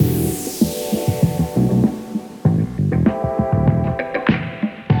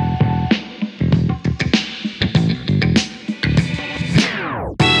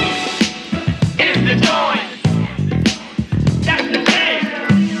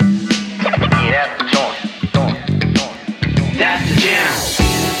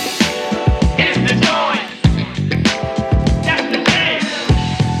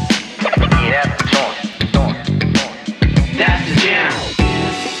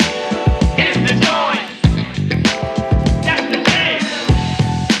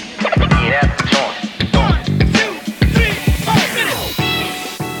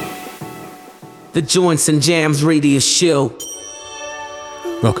the Joints and Jams radio show.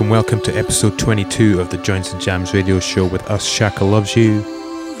 Welcome to episode 22 of the Joints and Jams radio show with us, Shaka Loves You.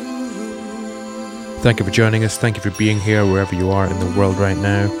 Thank you for joining us, thank you for being here wherever you are in the world right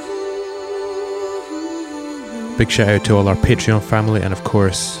now. Big shout out to all our Patreon family and of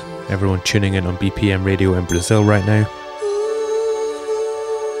course everyone tuning in on BPM radio in Brazil right now.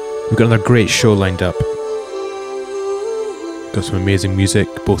 We've got another great show lined up. Got some amazing music,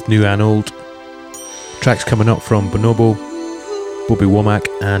 both new and old. Tracks coming up from Bonobo, Womack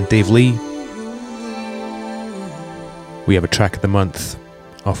and Dave Lee. We have a track of the month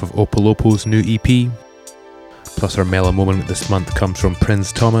off of Opolopo's new EP. Plus our mellow moment this month comes from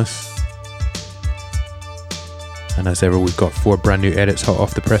Prins Thomas. And as ever we've got 4 brand new edits hot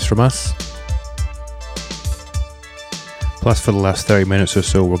off the press from us. Plus for the last 30 minutes or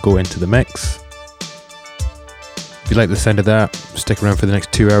so we'll go into the mix. If you like the sound of that, stick around for the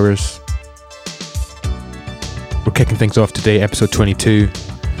next 2 hours. We're kicking things off today, episode 22,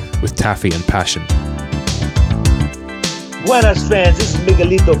 with Taffy and Passion. Buenas fans, this is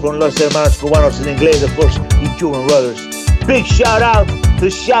Miguelito from Los Hermanos Cubanos in Inglés, of course, you Cuban brothers. Big shout out to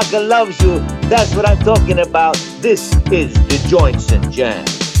Shaka Loves You, that's what I'm talking about. This is the Joints and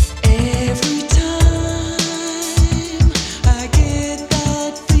Jams. Every time I get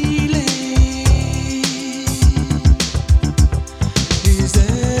that feeling is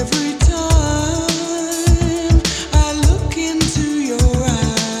every time I look into your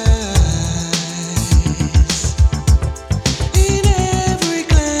eyes. In every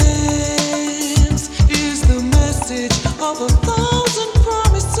glance is the message of 1,000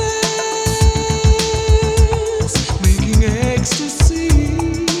 promises, making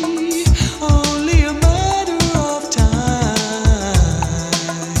ecstasy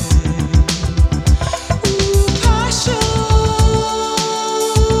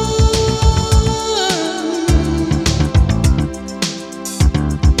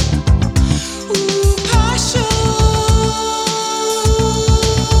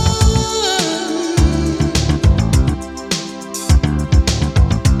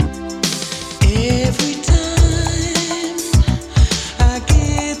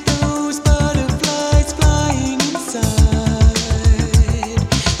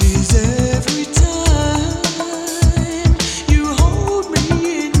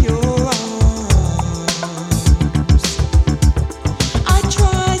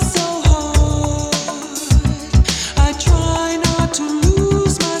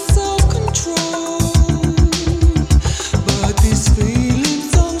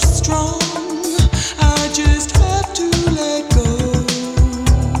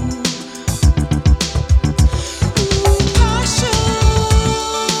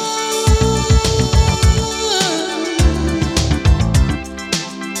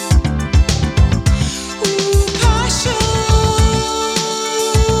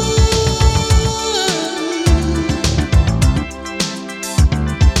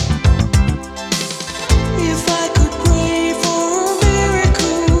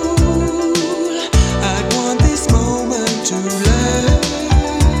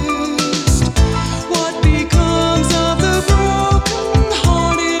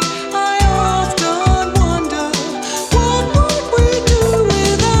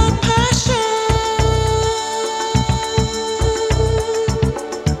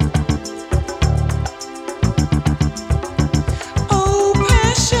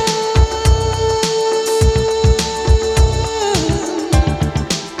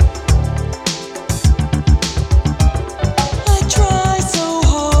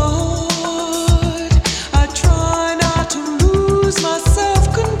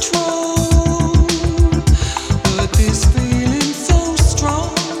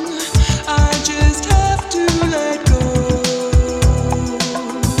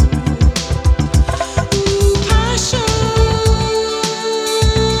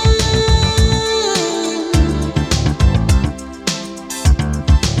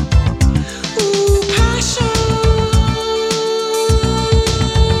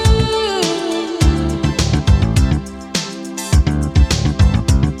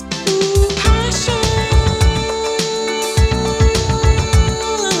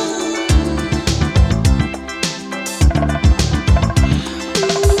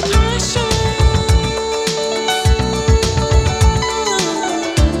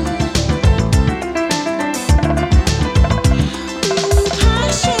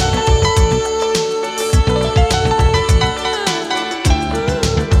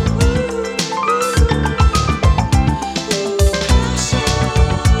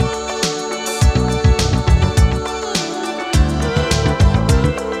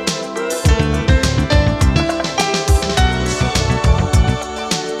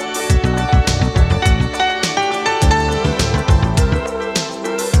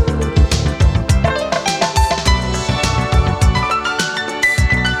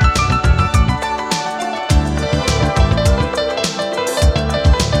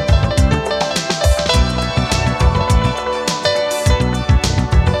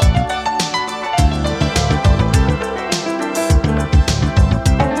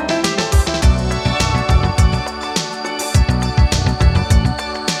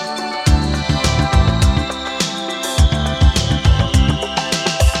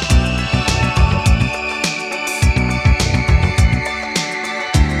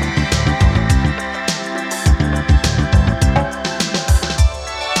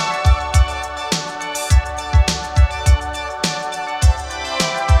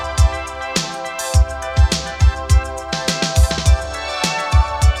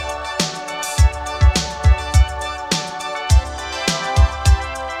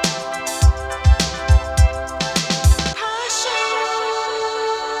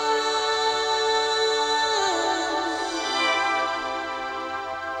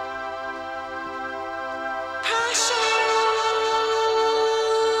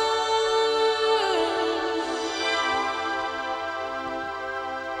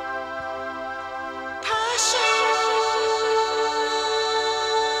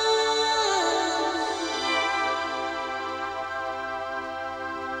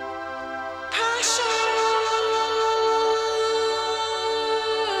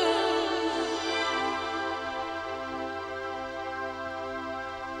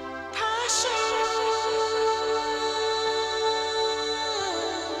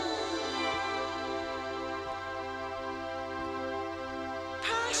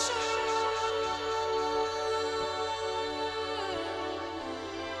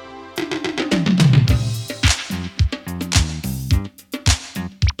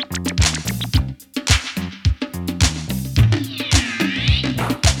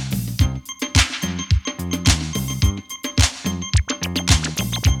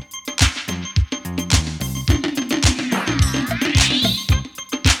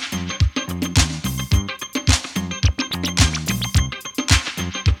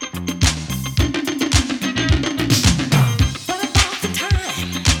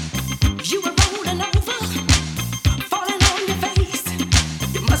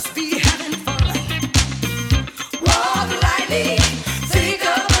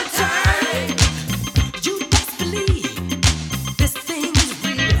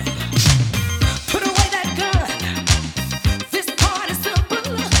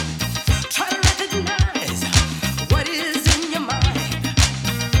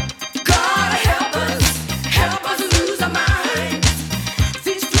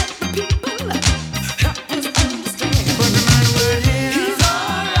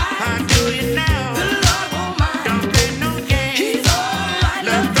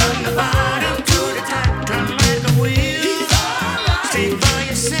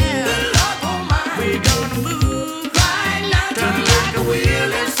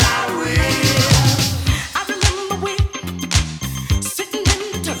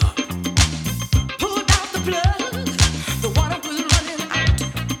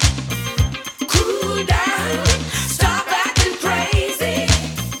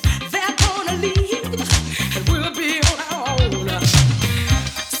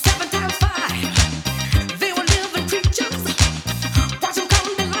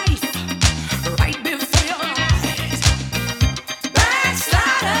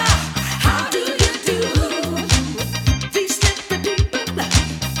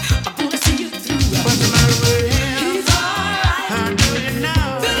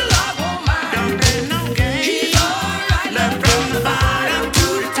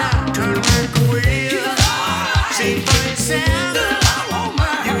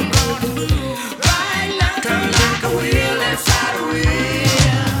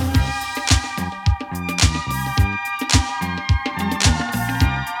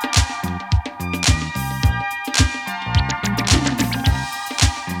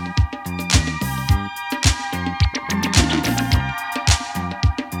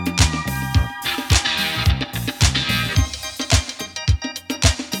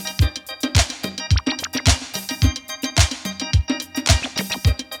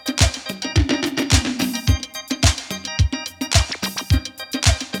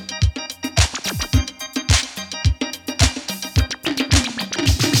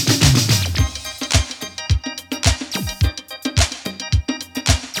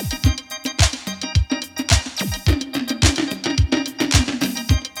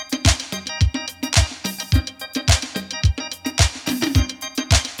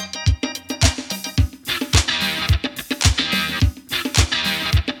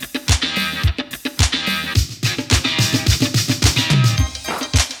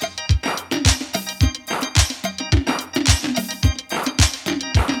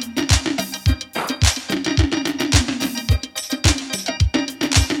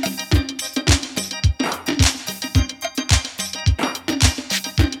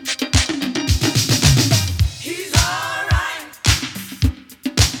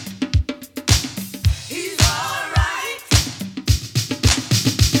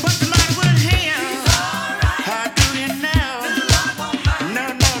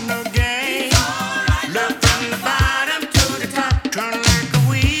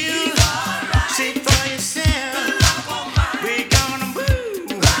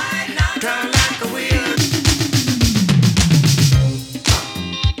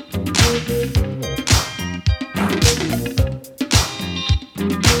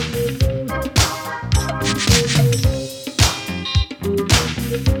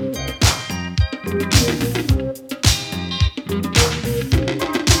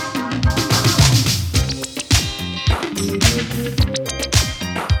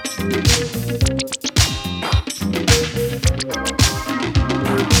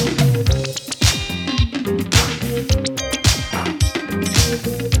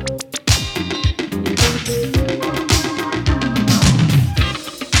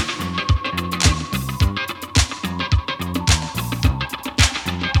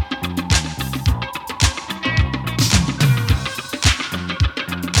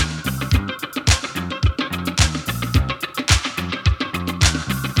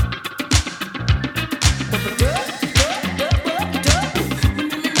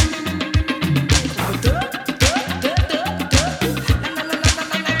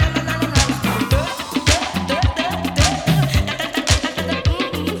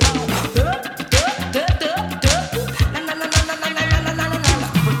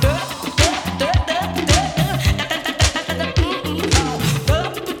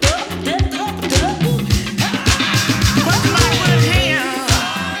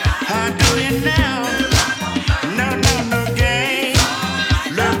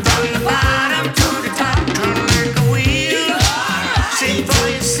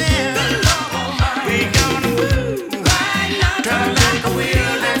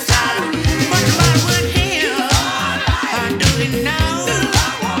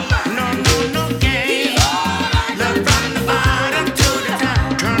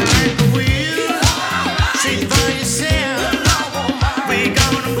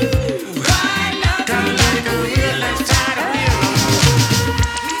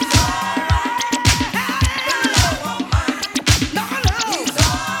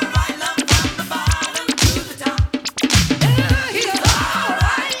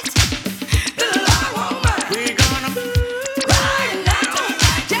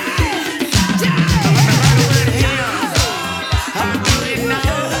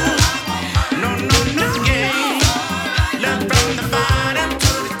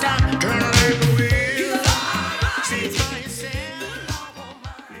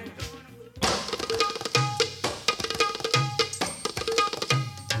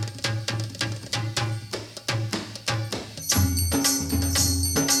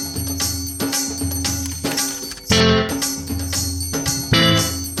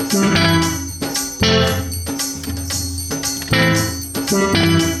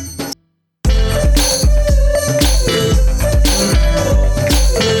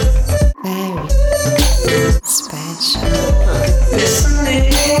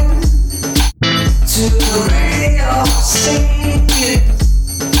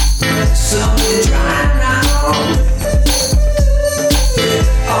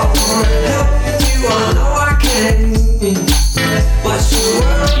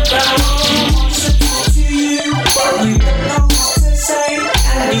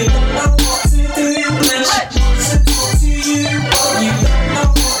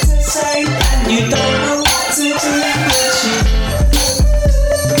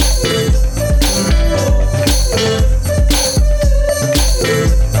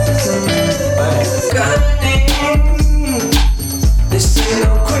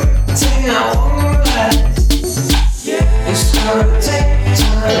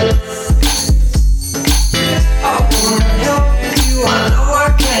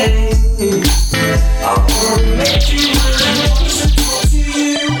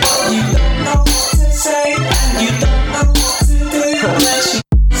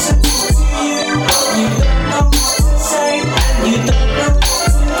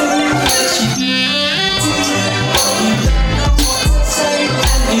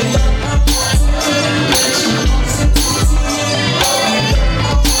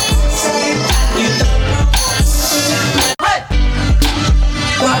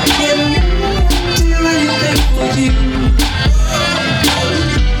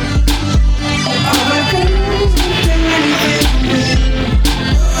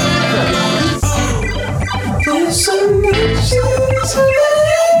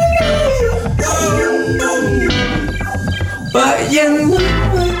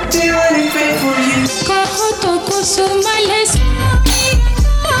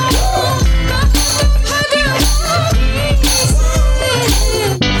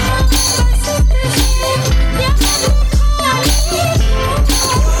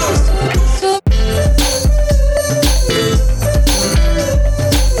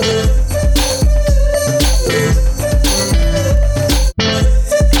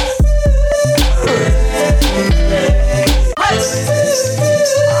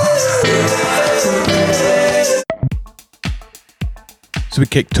We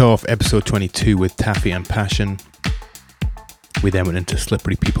kicked off episode 22 with Taffy and Passion. We then went into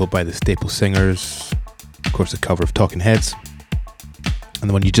Slippery People by the Staple Singers. Of course, a cover of Talking Heads. And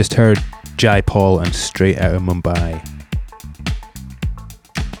the one you just heard, Jai Paul and Straight Outta Mumbai.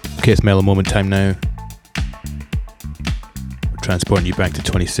 Okay, it's Mellow Moment time now. We're transporting you back to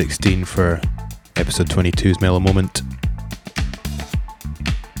 2016 for episode 22's Mellow Moment.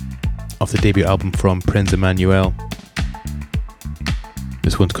 Off the debut album from Prins Emanuel.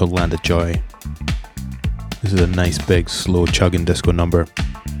 This one's called Land of Joy. This is a nice big slow chugging disco number.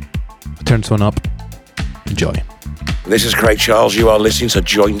 I'll turn this one up. Enjoy. This is Craig Charles. You are listening to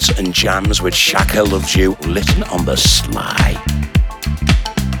Joints and Jams with Shaka Loves You. Listen on the sly.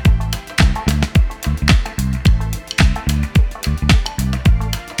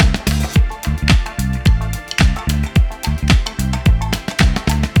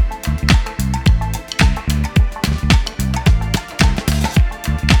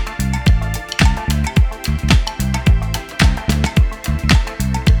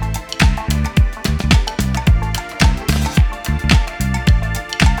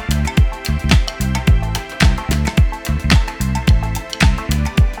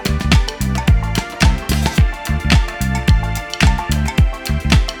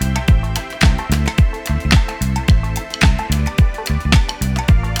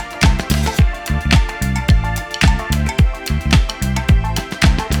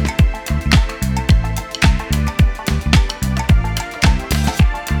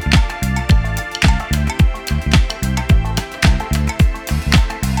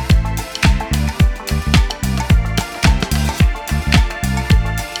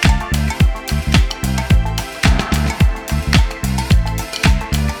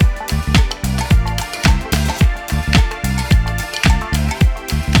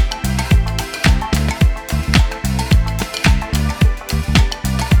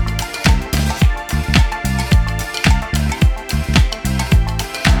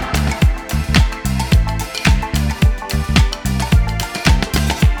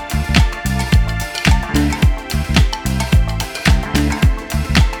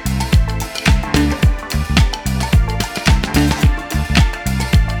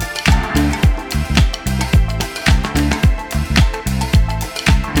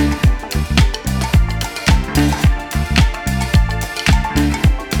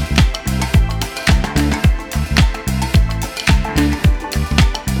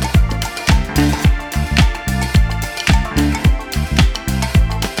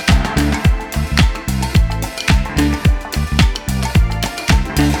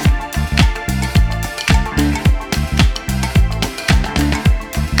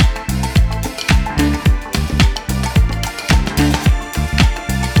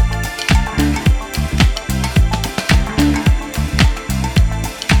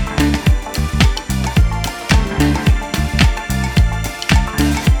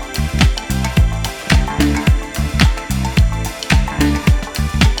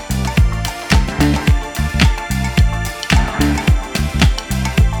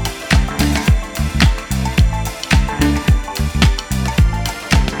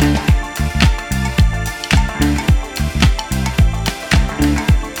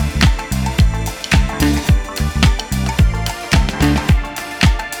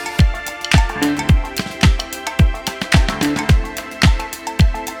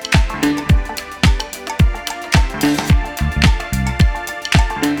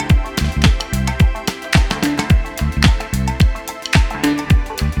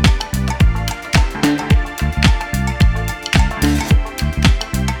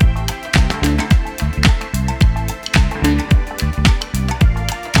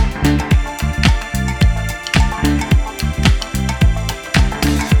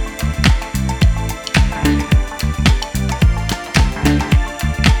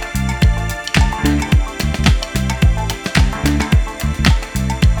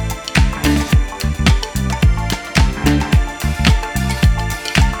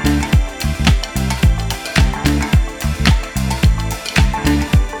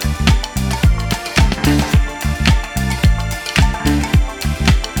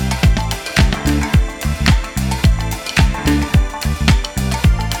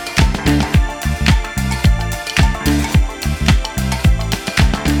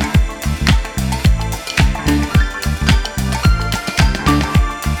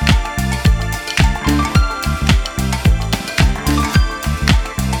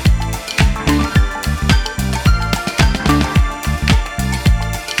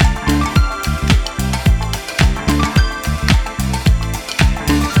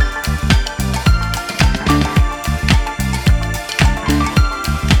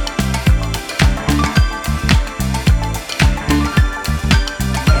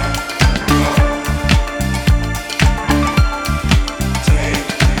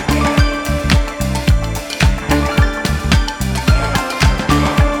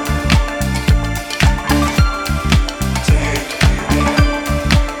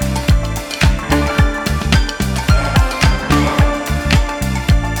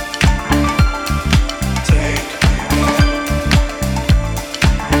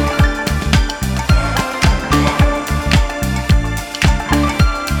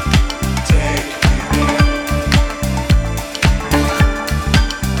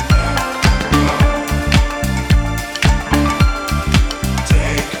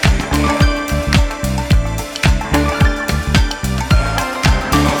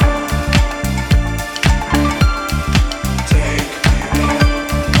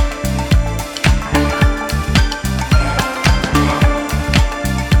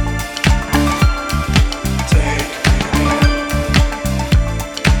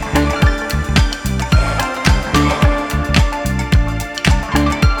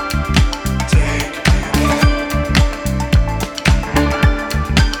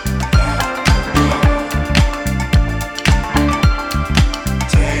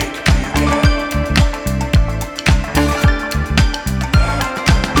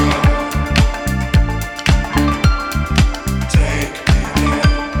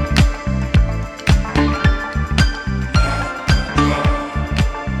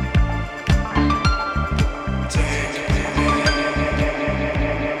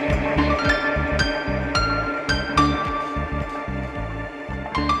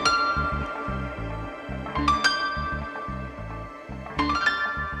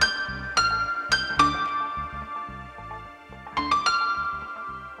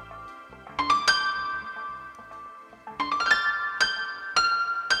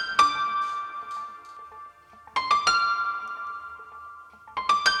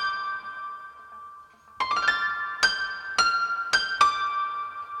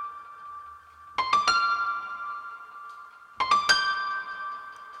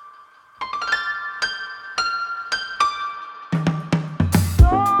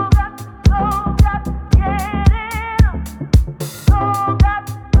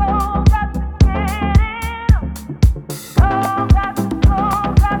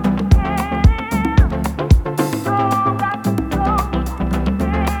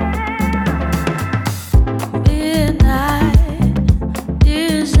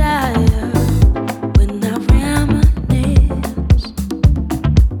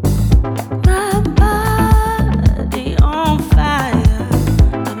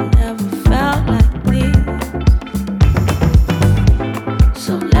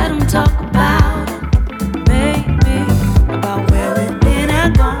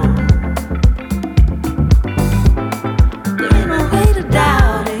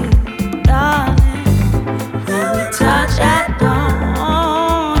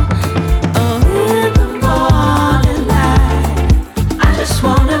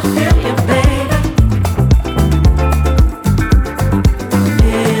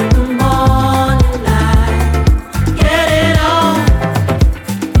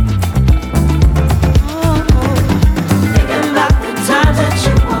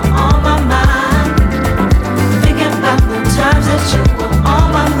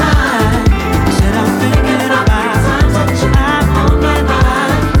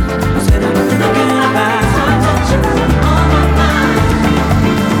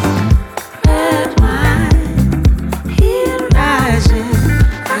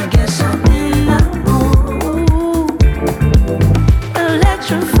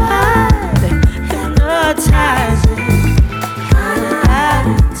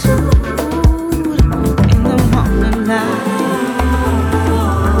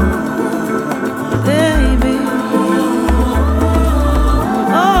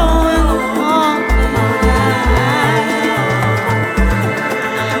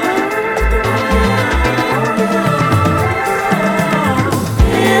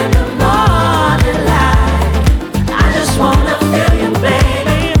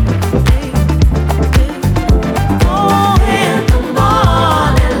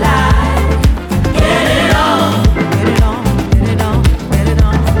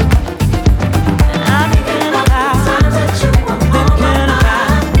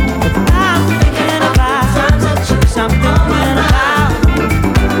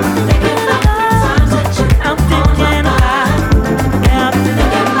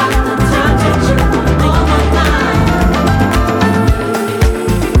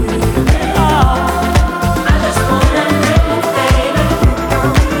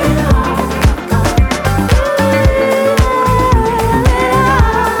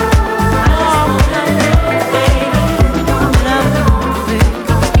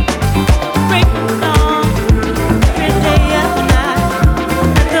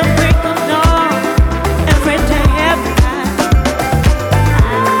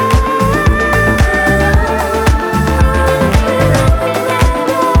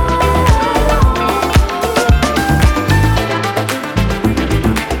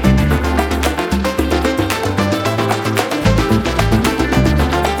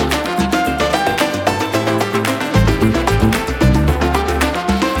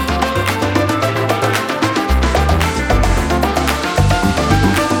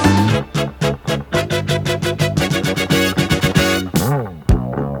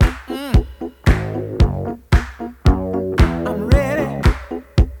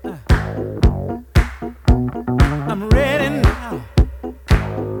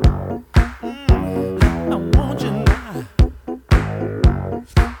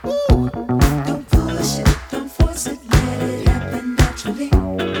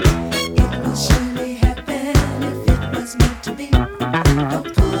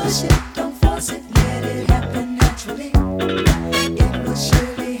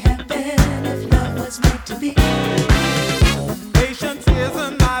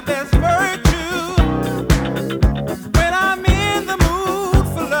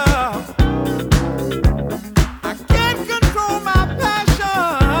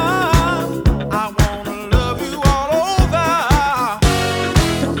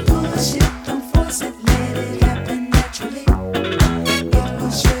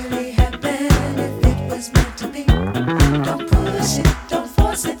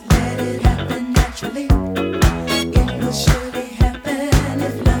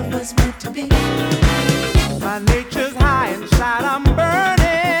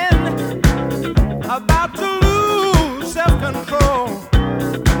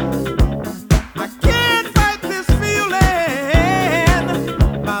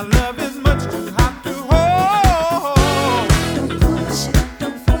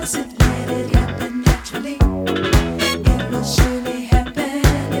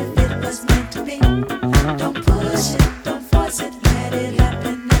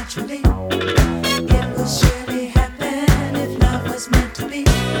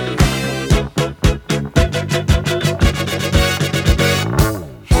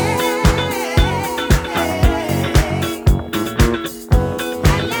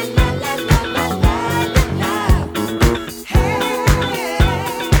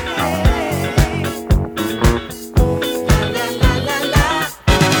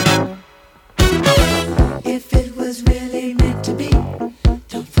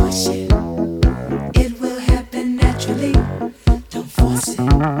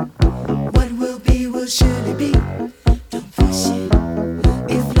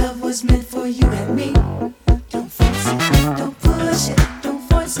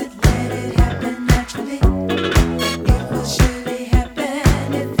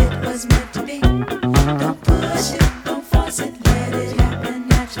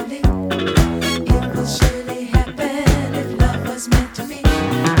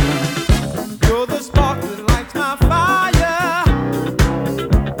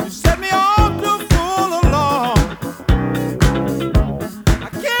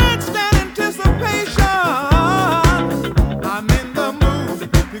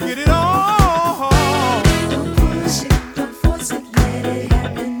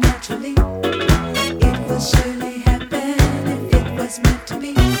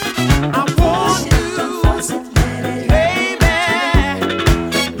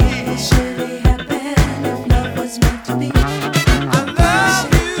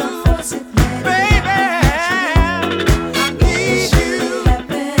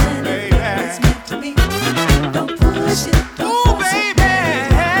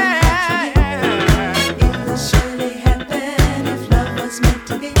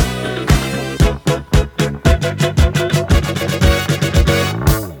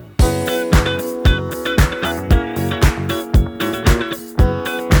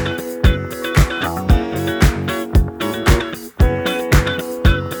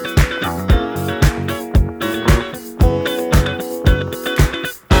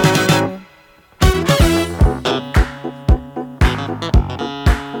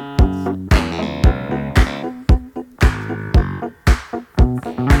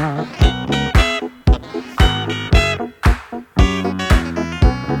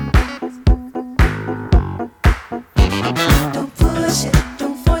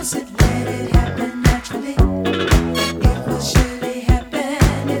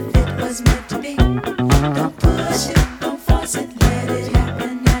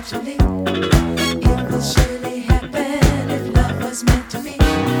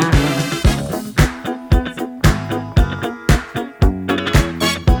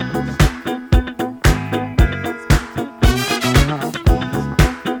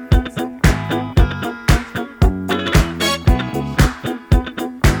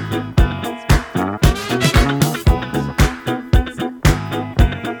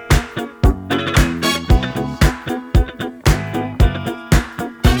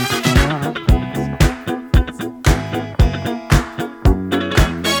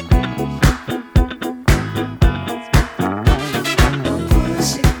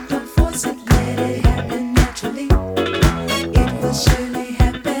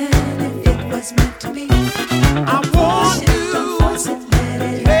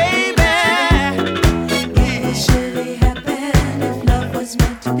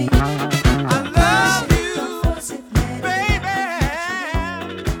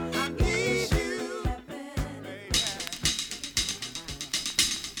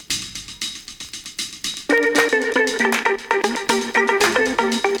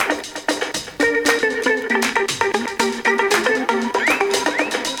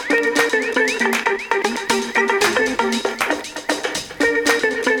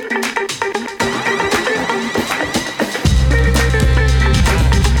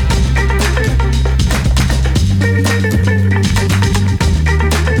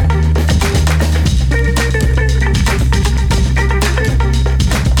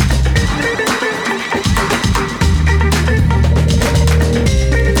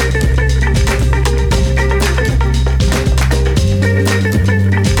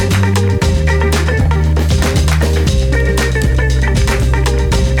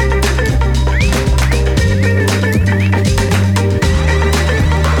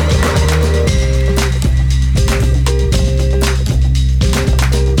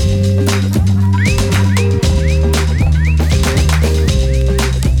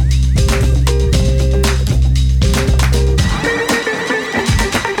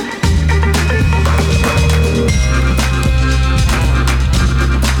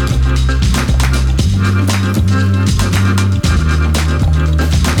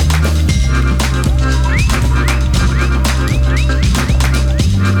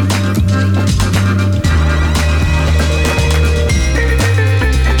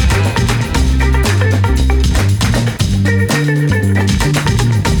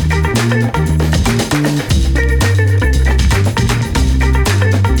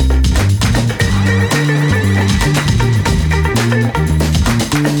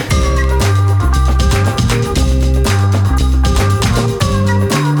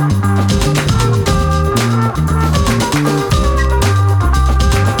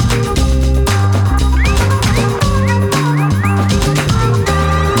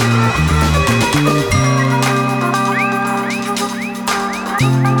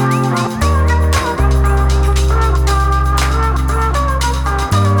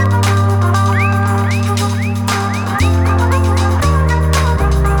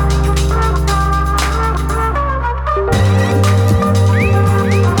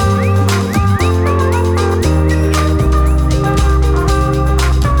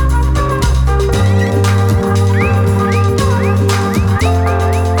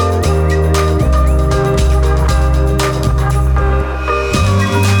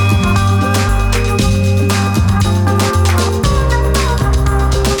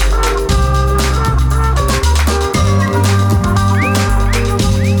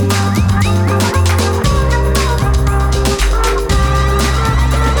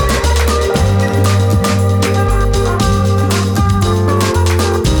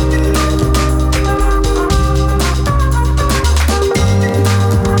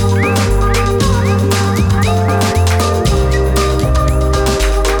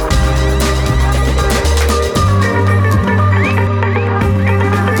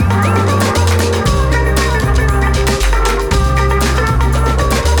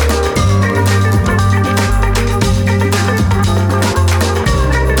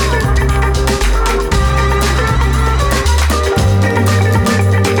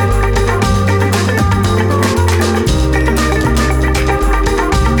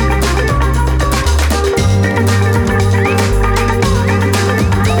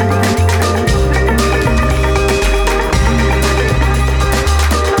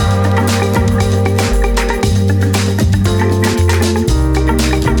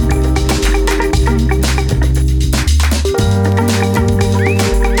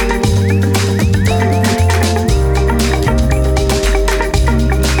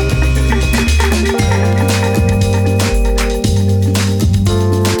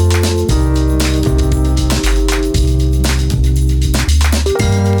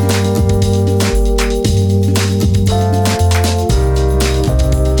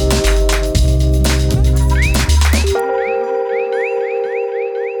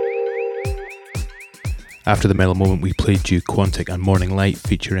 After the Mellow Moment, we played you Quantic and Morning Light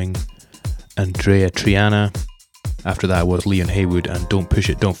featuring Andreya Triana. After that was Leon Haywood and Don't Push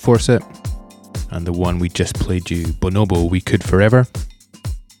It, Don't Force It. And the one we just played you, Bonobo, We Could Forever.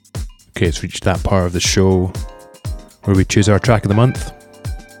 Okay, it's reached that part of the show where we choose our track of the month.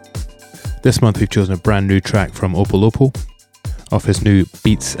 This month we've chosen a brand new track from Opolopo off his new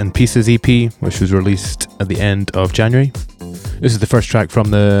Beats and Pieces EP, which was released at the end of January. This is the first track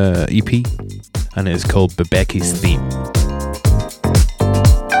from the EP, and it is called Bebeccie's Theme.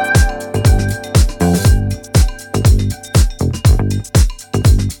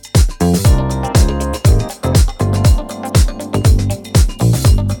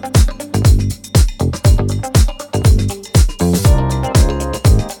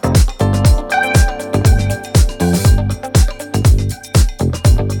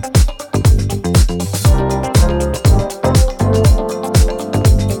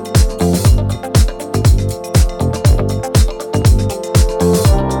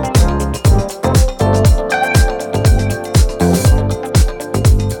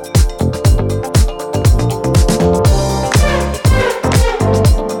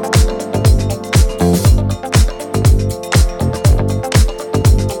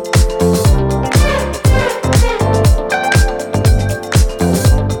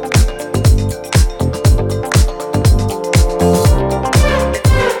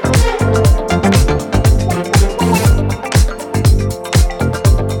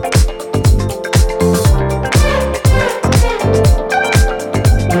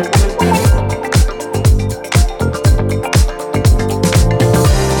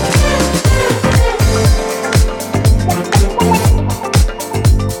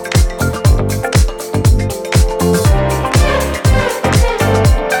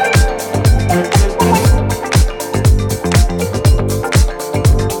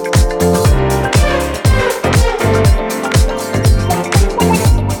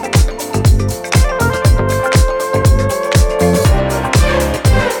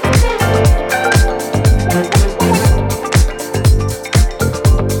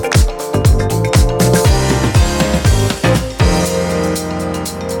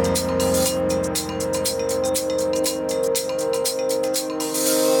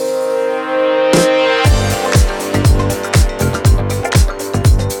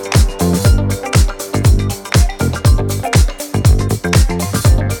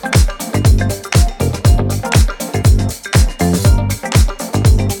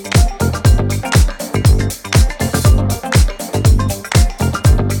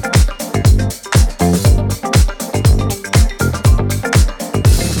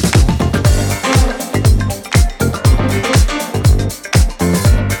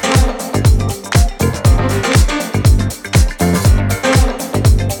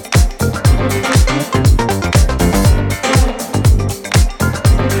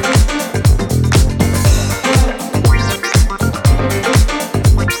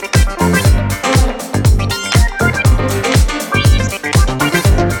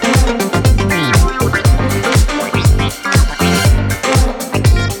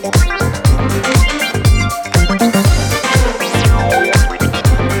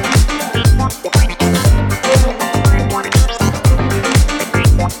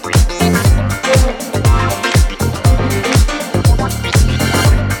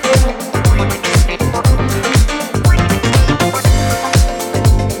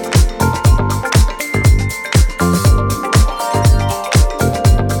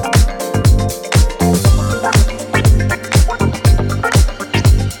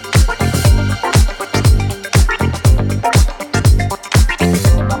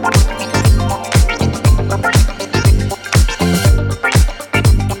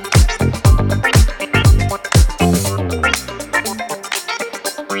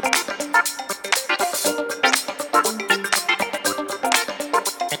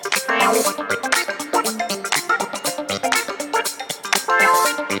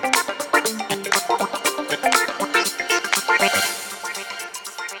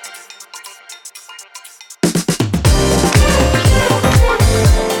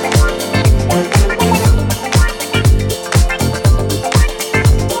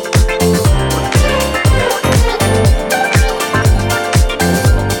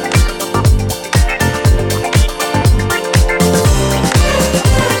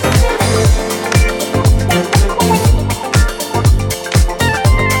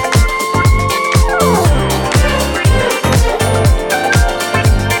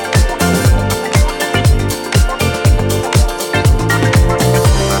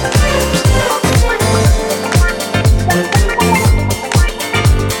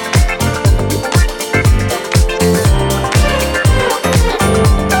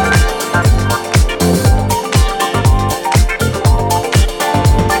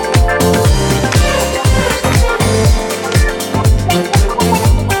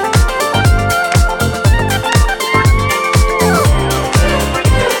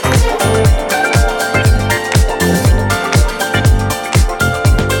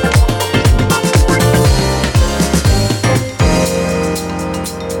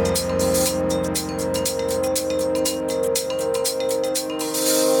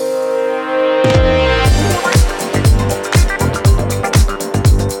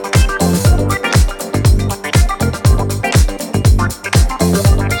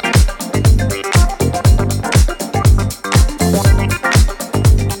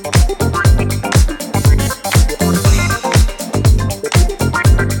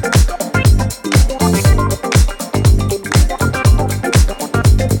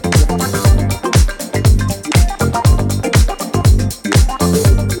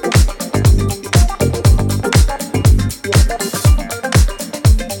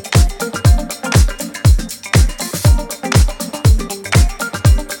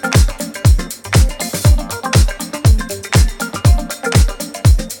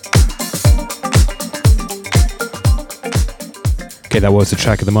 Okay, that was the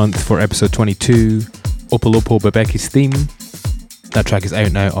track of the month for episode 22, Opolopo Bebeccie's theme. That track is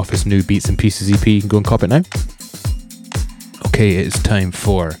out now off his new Beats and Pieces EP. You can go and cop it now. Okay, it's time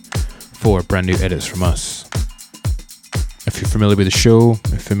for 4 brand new edits from us. If you're familiar with the show,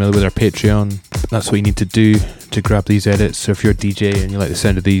 if you're familiar with our Patreon, that's what you need to do to grab these edits. So if you're a DJ and you like the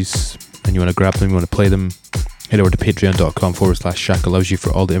sound of these and you want to grab them, you want to play them, head over to patreon.com/ShakaLovesYou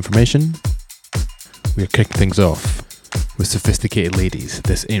for all the information. We're kicking things off with Sophisticated Ladies.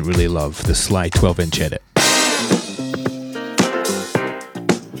 This Ain't Really Love, the Sly 12-inch edit.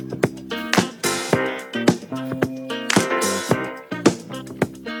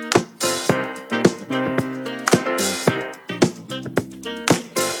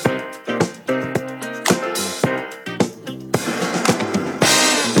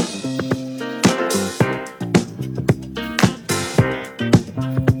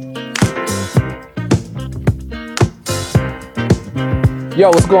 Yo,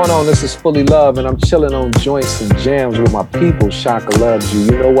 what's going on? This is Fully Love, and I'm chilling on joints and jams with my people. Shaka loves you.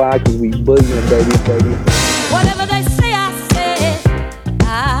 You know why? Because we boogieing, baby. Whatever they say, I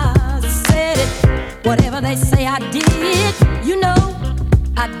said it. Whatever they say, I did. You know,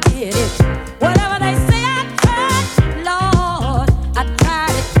 I did it. Whatever they say, I tried. Lord, I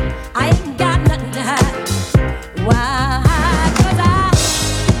tried it. I ain't got nothing to hide. Why? 'Cause I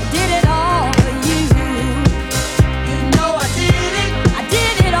did it all for you. You know I did it. I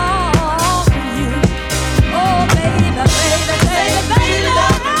did it all for you. Oh, baby,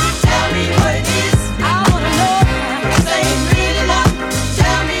 tell me what it is. I wanna know. This ain't really love.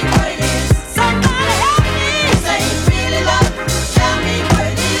 Tell me what it is. Somebody help me. This ain't really love. Tell me what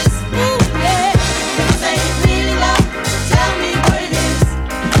it is. Ooh, yeah. This ain't really love. Tell me what it is.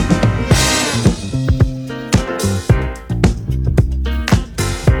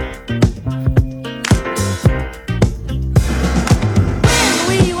 When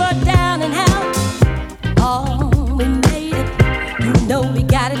we were down and out, oh, we made it. You know we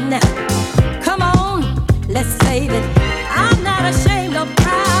got it now. Come on, let's save it. I'm not ashamed or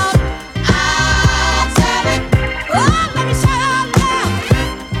proud. I'll tell it. Oh, let me show you now.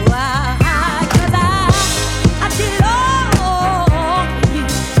 Why? 'Cause I did it all for you.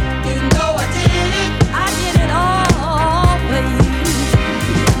 You know I did it. I did it all for you.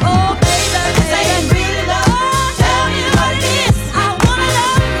 Oh, baby, this ain't really love. Tell me what it is. I wanna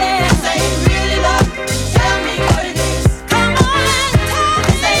know, yeah. This ain't really love. Tell me what it is. Come on and tell me.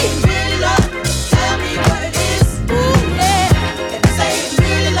 This ain't really love. Tell me what it is. Ooh, yeah. If this ain't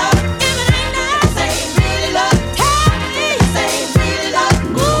really love, if it ain't now, this ain't really love. Tell me. This ain't really love.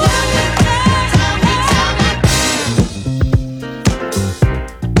 Ooh, tell me.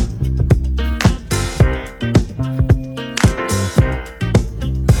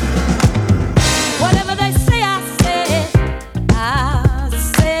 Whatever they say, I said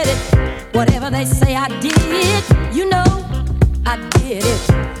it. Whatever they say, I did. You know, I did it.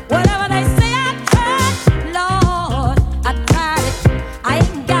 Whatever they say, I tried. Lord, I tried it. I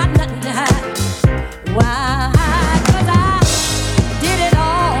ain't got nothing to hide. Why? 'Cause I did it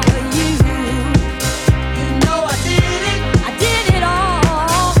all for you. You know I did it. I did it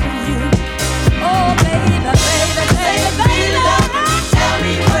all for you. Oh, baby, tell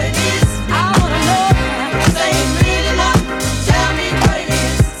me what it is. I wanna know. This ain't really love. Tell me what it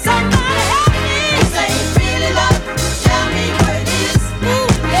is. Somebody help me. This ain't really love. Tell me what it is. Ooh,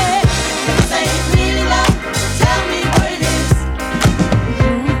 yeah. This ain't really love. Tell me what it is.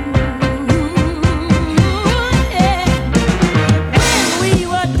 Yeah. When we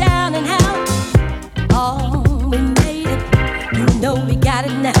were down and out, oh, we made it. You know we got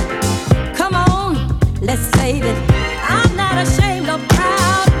it now. Come on, let's save it. I'm not ashamed or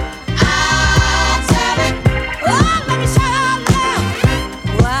proud. I'll tell it. Oh, let me show you now.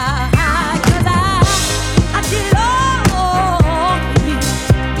 Why? 'Cause I did it all for you.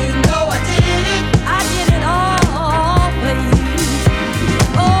 You know I did it. I did it all for you.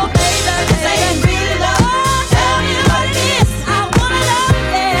 Oh, baby, this ain't really love. Tell me what it is. I wanna know,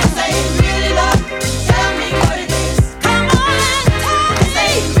 yeah. This ain't really love. Tell me what it is. Come on and tell me. This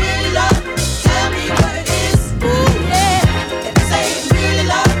ain't really love. Tell me what it is. Ooh, yeah. If this ain't really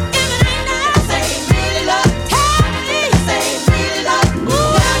love, if it ain't now, this ain't really love. Tell me. This ain't really love.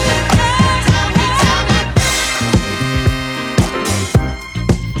 Ooh, tell me.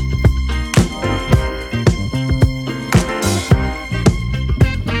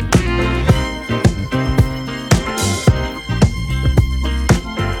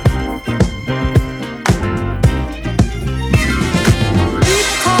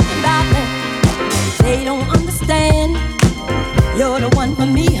 People talk about me, they don't understand. You're the one for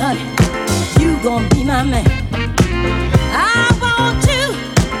me, honey. You gon' be my man. I won't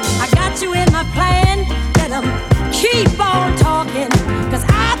plan. Let them keep on talking, 'cause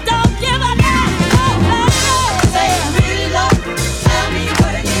I don't give a damn. Oh, oh. Say I really love, tell me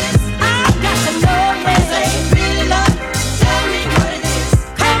what it is. I've got to know, yeah. Say really love, tell me what it is.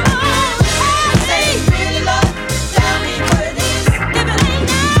 Come on, say really love, tell me what it is. If it ain't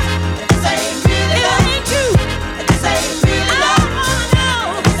now, say really love. If it ain't true, say really love. I wanna know.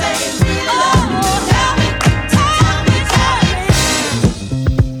 Say really love, tell me, tell me, tell me.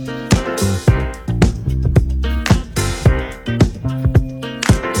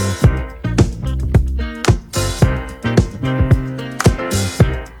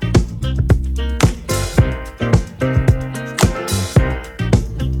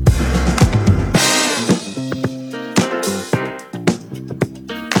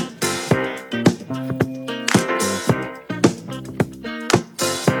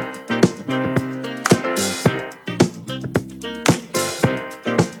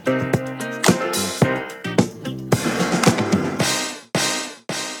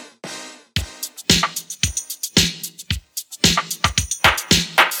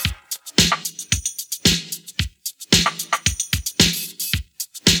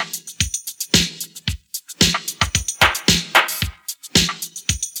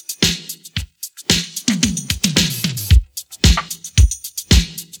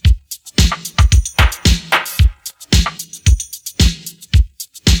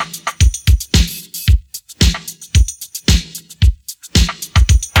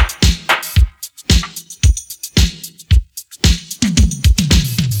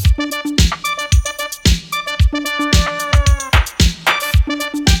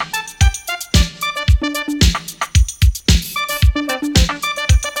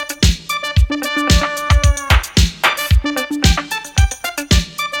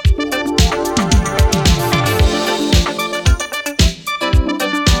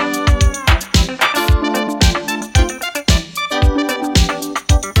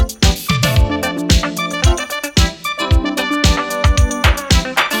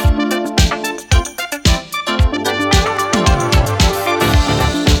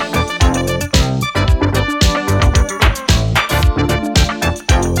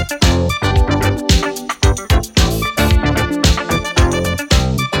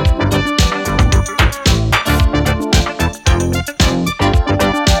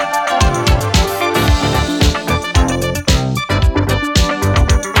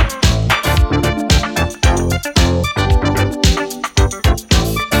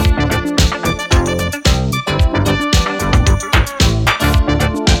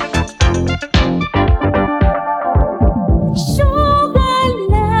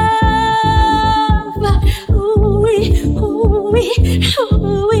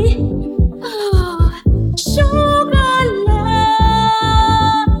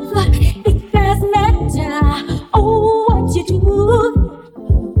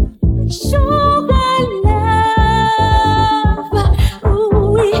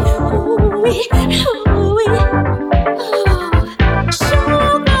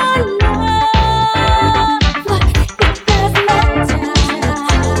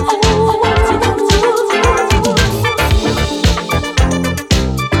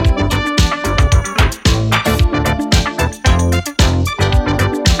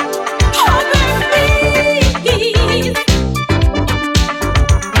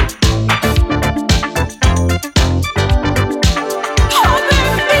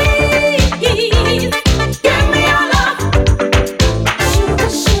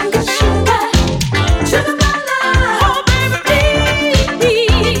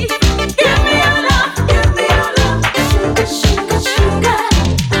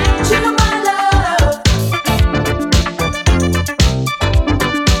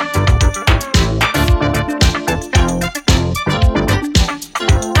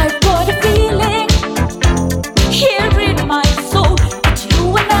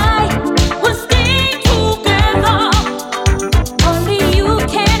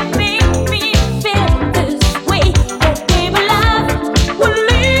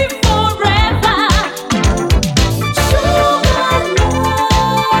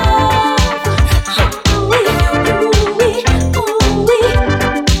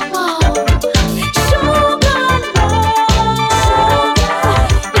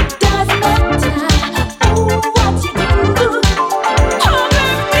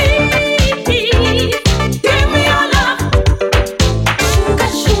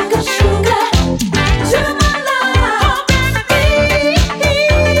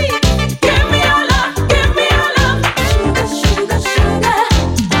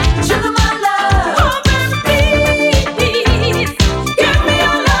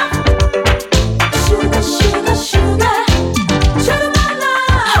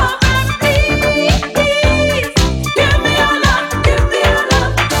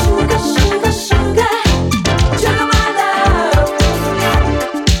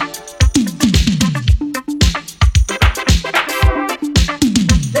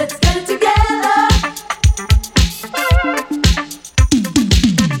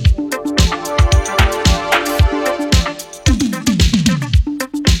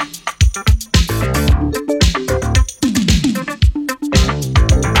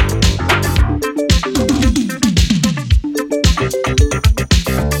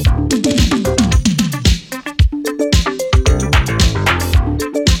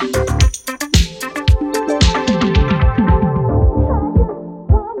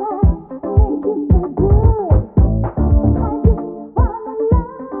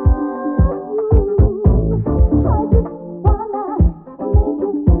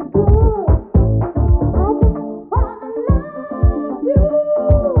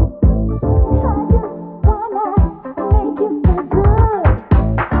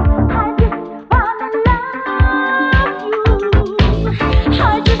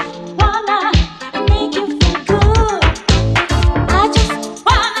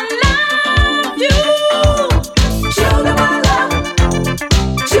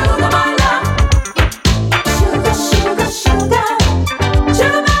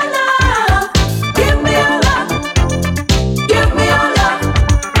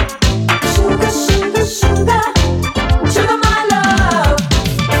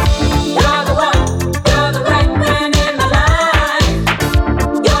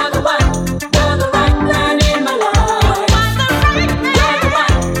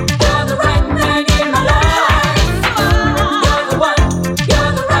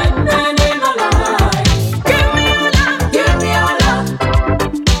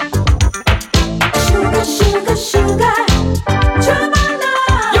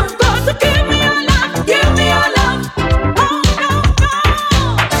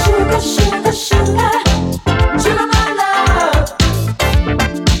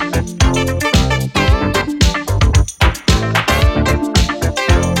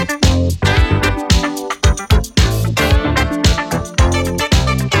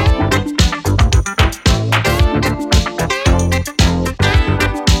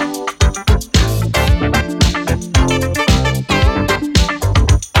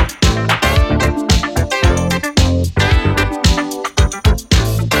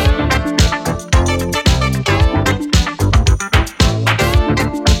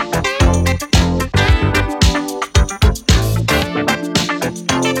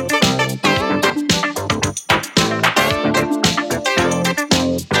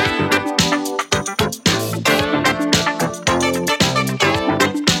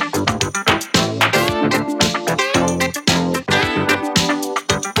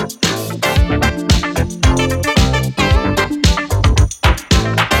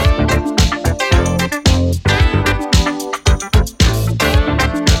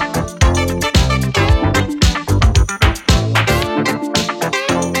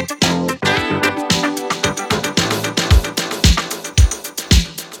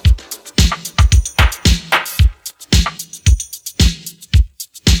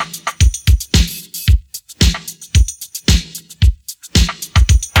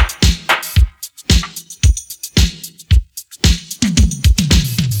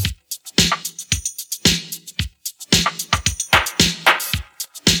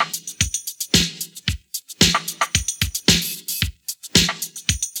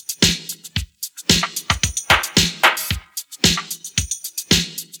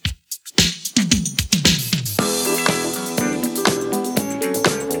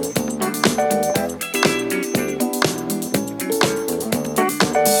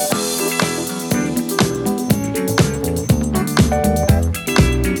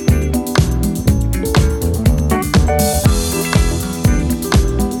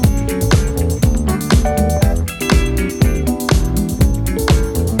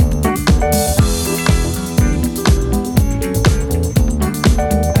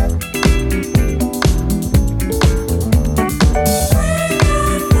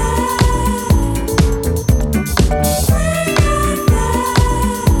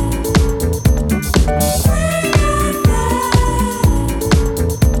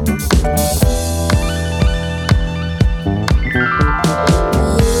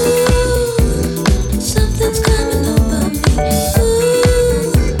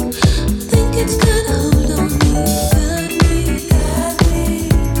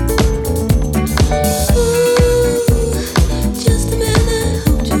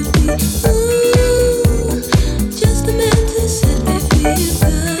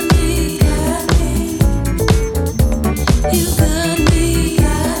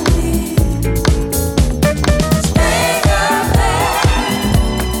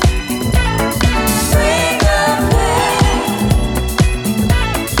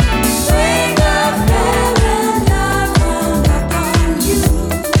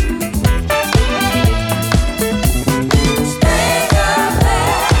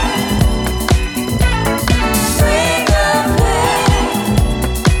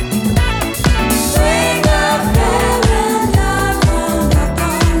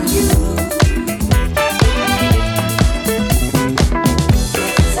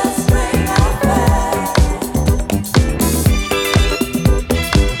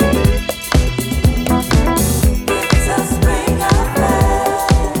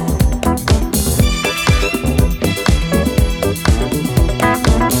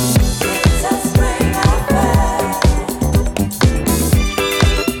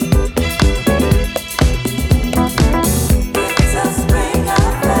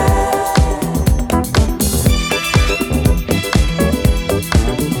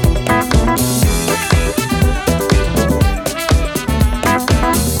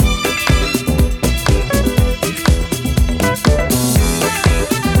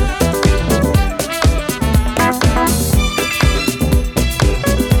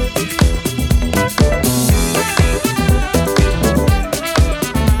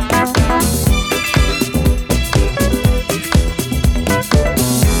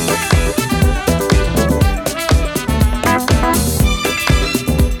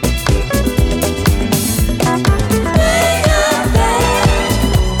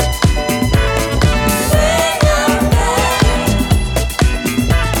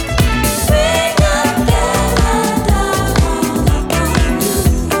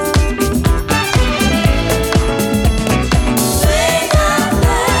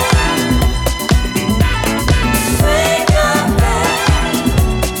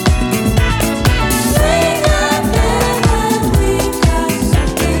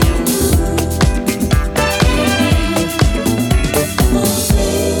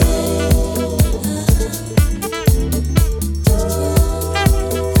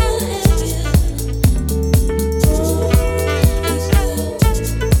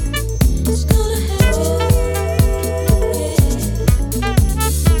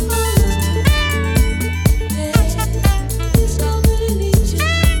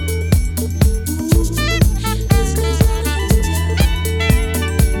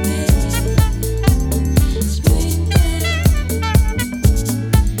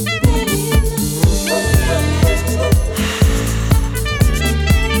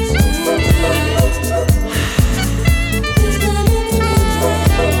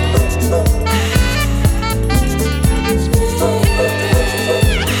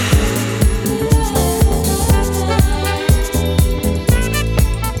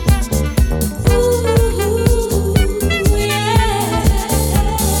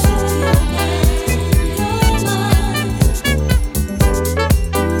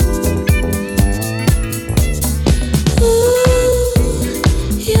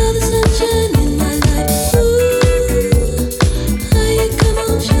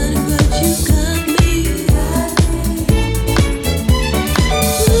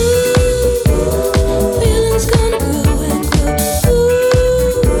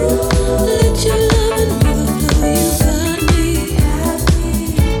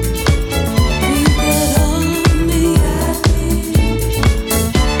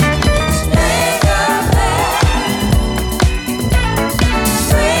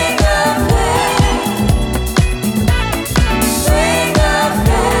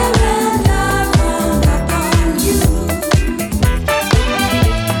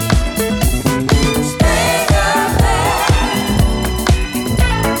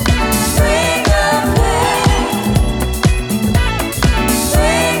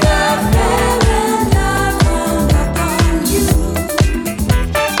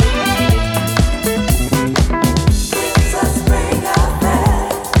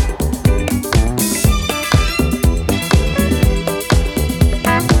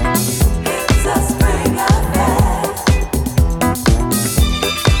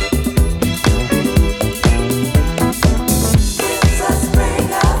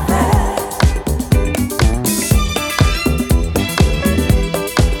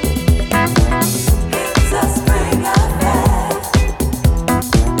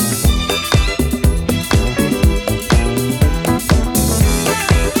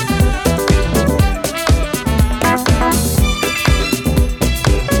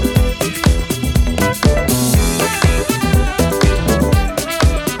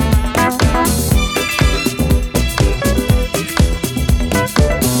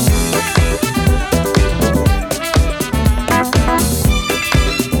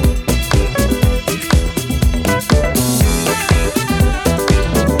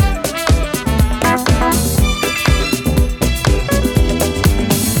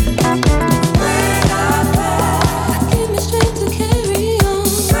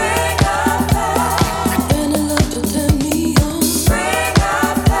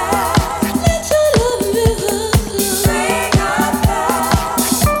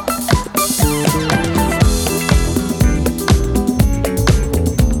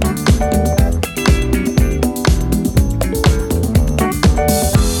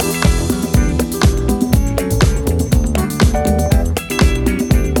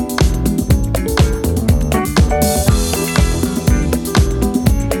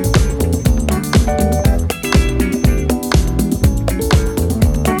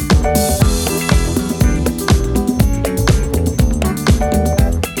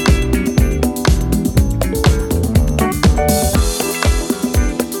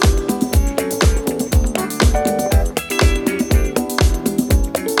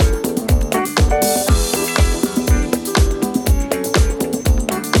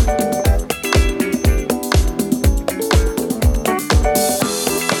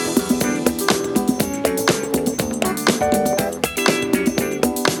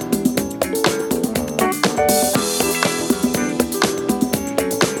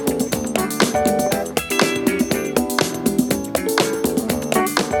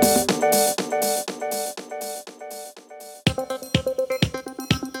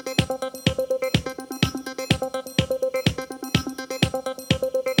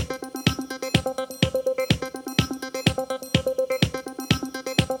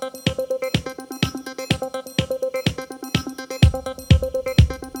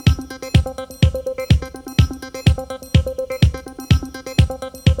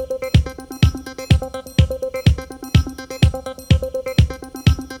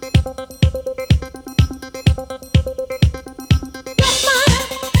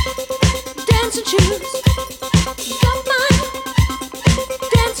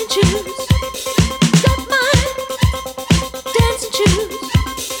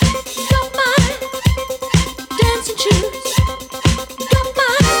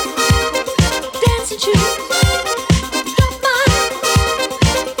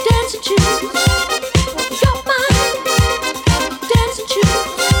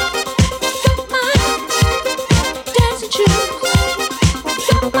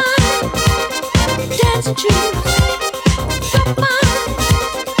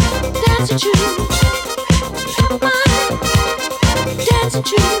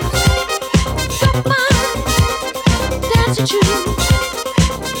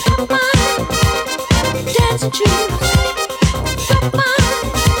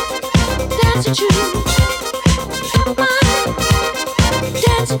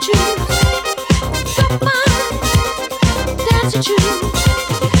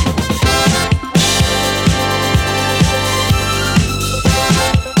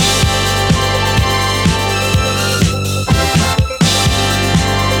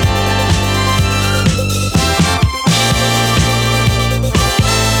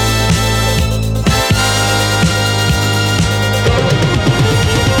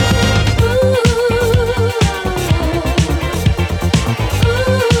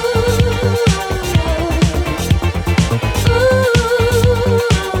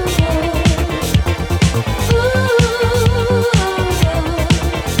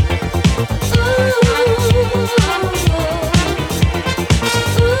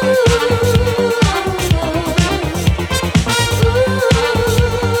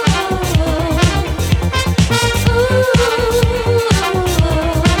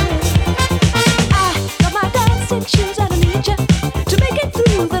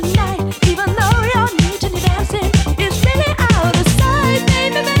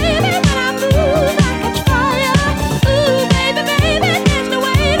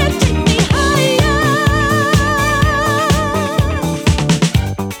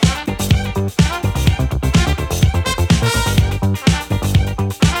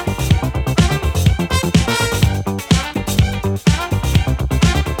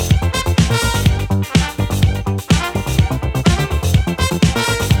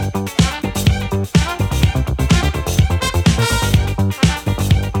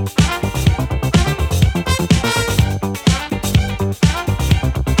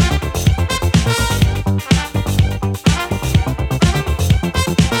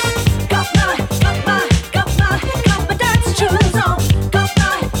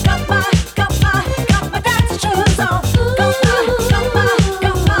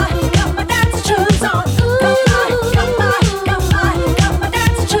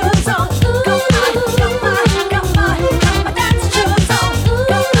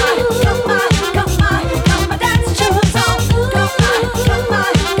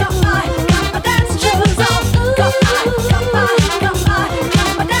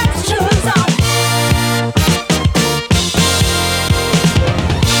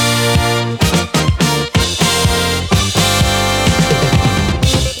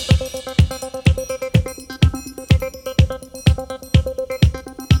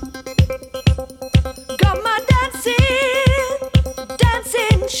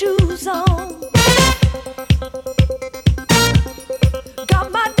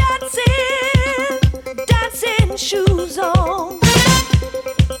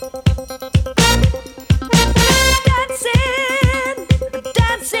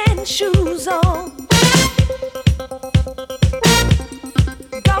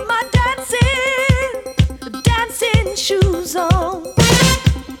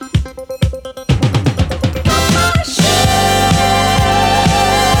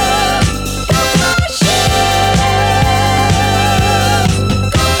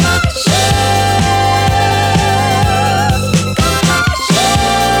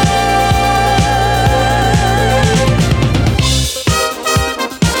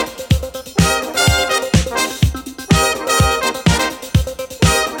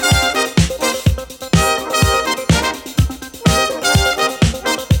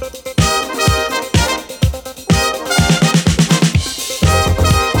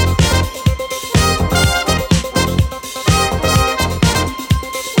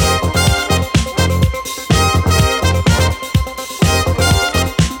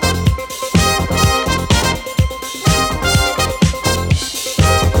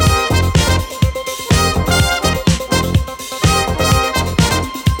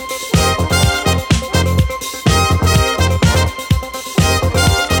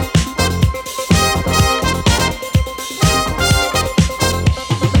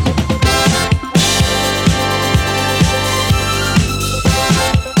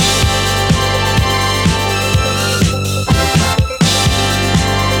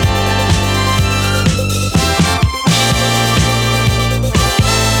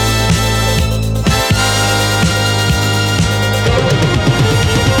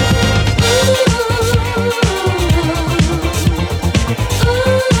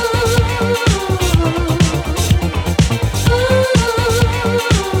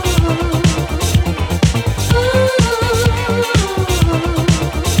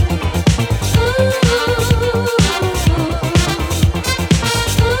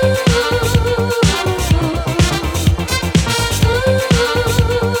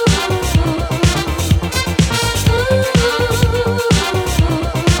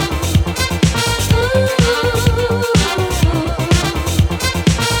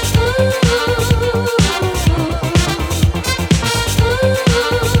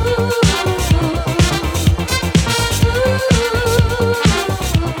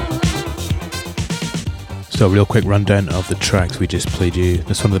 So, real quick rundown of the tracks we just played you.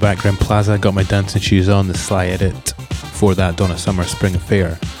 This one in the background, Plaza, Got My Dancing Shoes On, the Sly edit. Before that, Donna Summer, Spring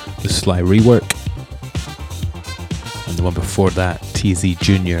Affair, the Sly rework. And the one before that, TZ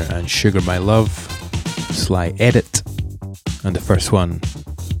Jr. and Sugar My Love, Sly edit. And the first one,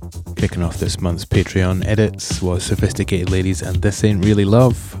 kicking off this month's Patreon edits, was Sophisticated Ladies and This Ain't Really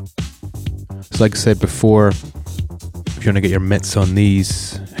Love. So like I said before, if you want to get your mitts on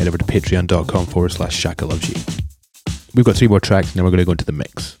these, head over to patreon.com/Shaka Loves You. We've got 3 more tracks and then we're going to go into the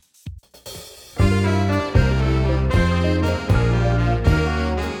mix.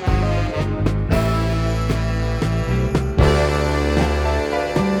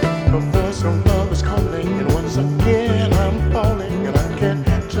 Some love is calling, and once again I'm falling, and I can't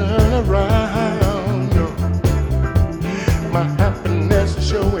turn around. No. My happiness is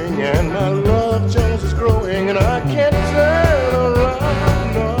showing, and my love Jones is growing, and I can't turn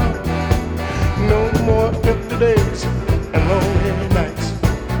around. No, no more empty days and lonely nights.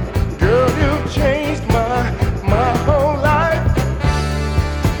 Girl, you changed my whole life.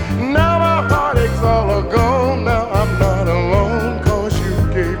 Now my heartaches all are gone. Now I'm not alone, 'cause you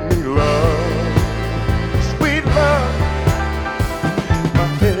gave me love, sweet love. My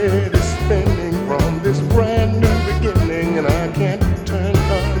head is spinning from this brand new beginning, and I can't turn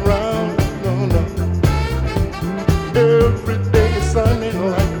around, no. Every day is sunny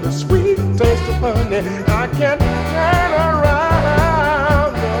like the sweet taste of honey. I can't turn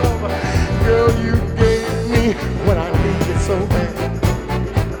around, no. Girl, you gave me what I needed so bad.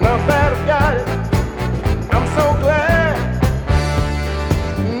 Now that I've got it, I'm so glad.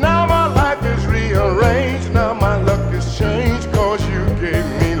 Now my life is rearranged, now my luck is changed, 'cause you gave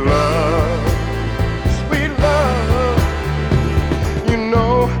me love, sweet love. You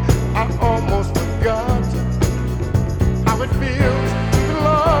know, I almost forgot how it feels to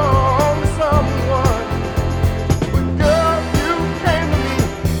belong to someone. But girl, you came to me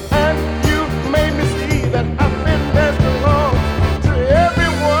and you made me see that I've been left alone to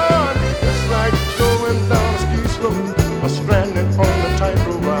everyone. It's like going down a ski slope or stranded on a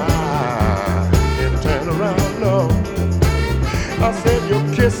tightrope. I can't turn around, no. I said your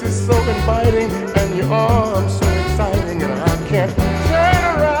kiss is so inviting and your arms so exciting, and I can't turn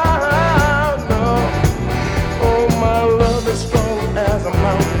around, no. Oh, my love is strong as a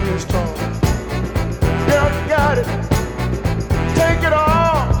mountain is tall. Girl, you got it, take it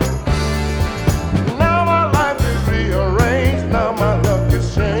all. Now my life is rearranged, now my luck is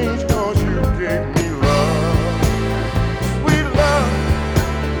changed, 'cause you gave me love, sweet love.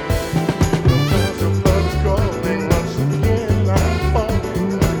 Because your love is calling once again, I'm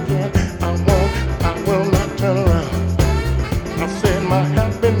falling again. I will not turn around. I said my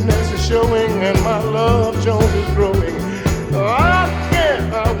happiness is showing and my love Jones is growing.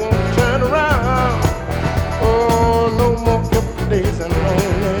 I won't turn around. Oh, no more empty days and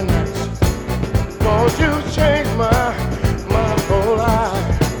lonely nights, 'cause you changed my whole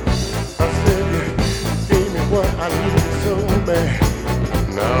life. I said you gave me what I needed so bad.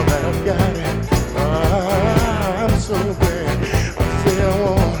 Now that I've got it, I'm so glad. I said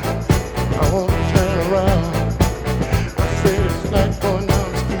I won't turn around. I said it's like going down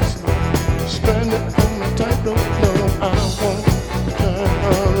the ski slope, stranded on the tightrope. No, I won't turn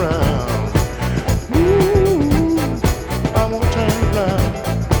around. Ooh, I won't turn around.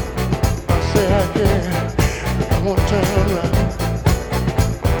 I say I can. I won't turn around.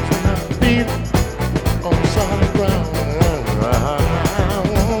 So my feet on solid ground. I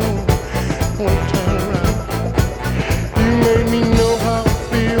won't turn around. You made me know how it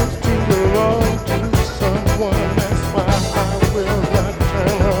feels to belong to someone. That's why I will not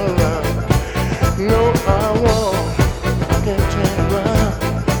turn around. No, I won't. I can't turn around.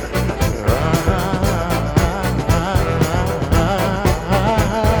 No,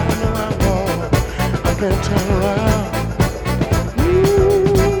 I won't. I can't turn around.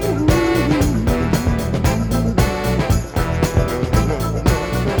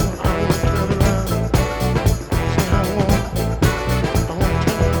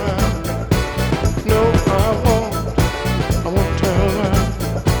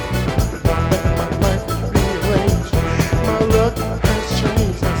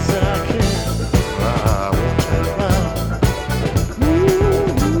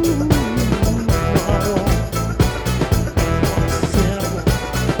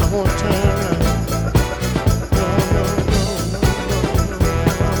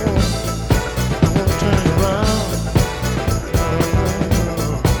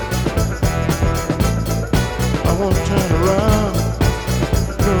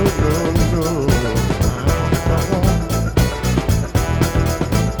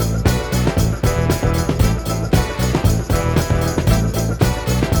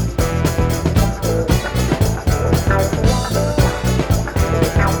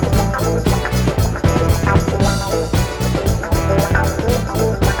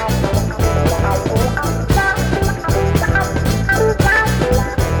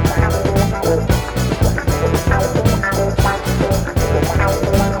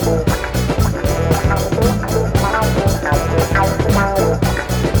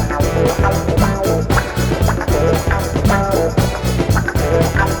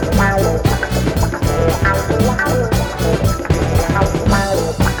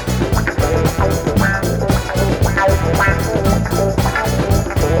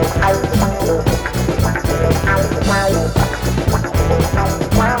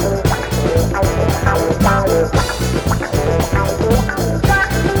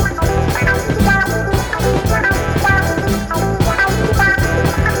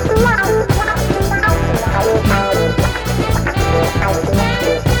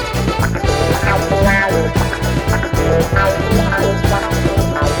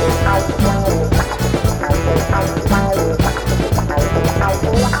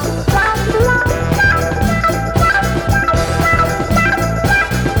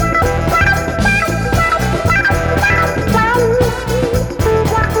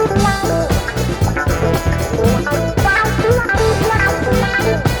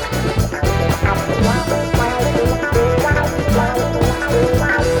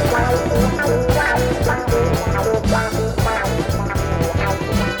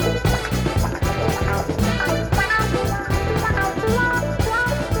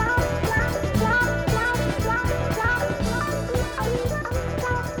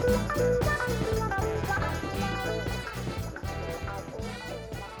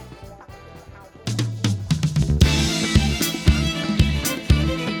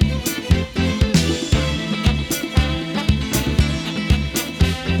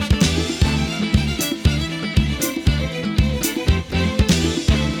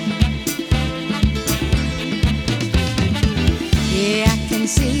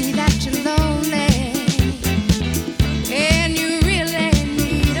 see that you're lonely and you really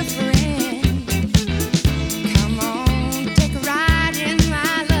need a friend. Come on, take a ride in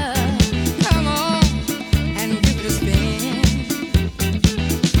my love. Come on and give it a spin.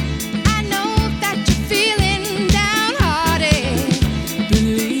 I know that you're feeling downhearted.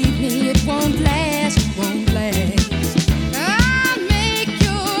 Believe me, it won't last, won't last. I'll make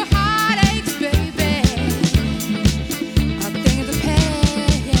your heart aches, baby. A thing of the past.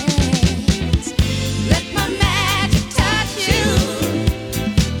 Let my magic touch you.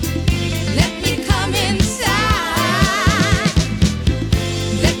 Let me come inside.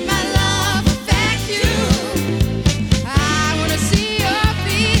 Let my love affect you. I wanna see your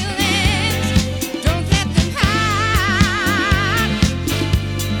feelings. Don't let them hide.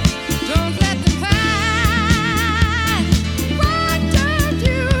 Don't let them hide. Why don't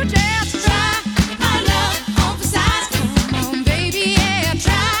you just try my love on the sides? Come on, baby, yeah,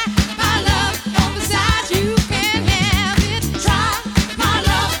 try my love on the sides. You can have it. Try my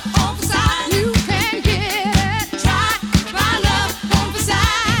love on the sides. You can get it. Try my love on the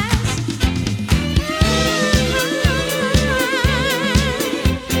sides.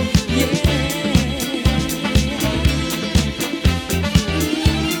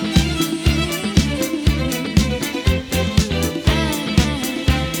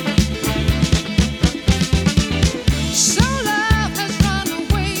 So love has run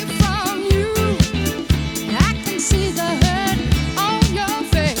away from you. I can see the hurt on your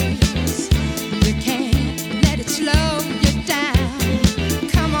face. You can't let it slow you down.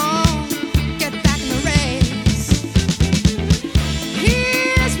 Come on, get back in the race.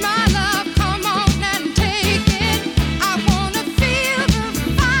 Here's my love, come on and take it. I wanna feel the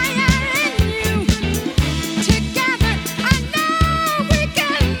fire in you. Together, I know we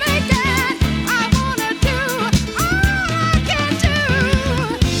can make it. I wanna do all I can do.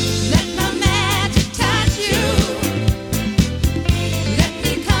 Let my magic touch you. Let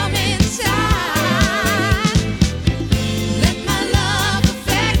me come inside. Let my love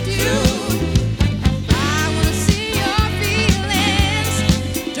affect you. I wanna see your feelings.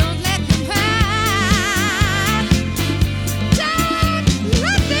 Don't let them hide. Don't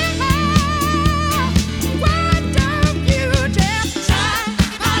let them hide. Why don't you just try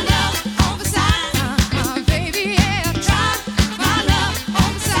my love on the side? Baby, yeah, try my love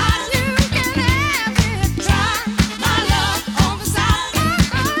on the side. You can have it. Try my love on the side.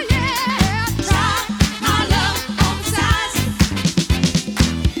 Oh yeah, try my love on the side.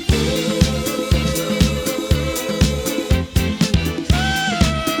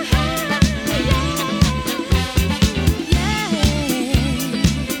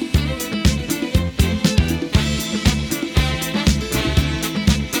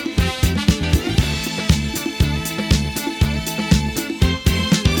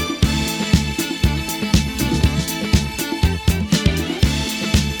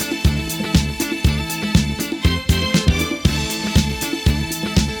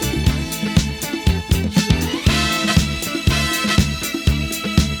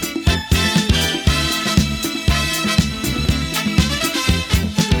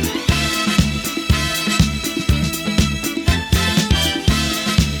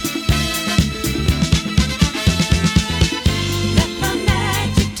 Let my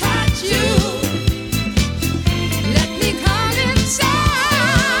magic touch you. Let me come inside.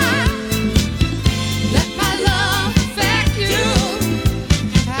 Let my love affect you.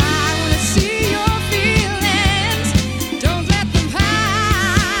 I wanna see your feelings. Don't let them hide.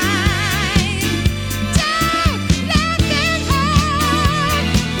 Don't let them hide.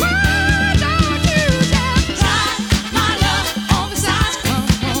 Why don't you just try my love on the sides? Come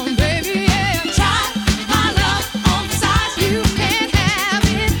on, baby, yeah. Try my love on the sides. You can have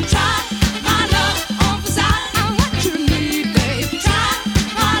it. Try my love on the sides. I'm what you need, babe. Try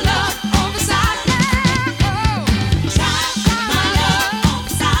my love on the sides. Oh, try my love on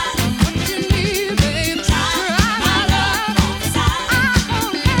the sides. I'm what you need, babe. Try my love on the sides. I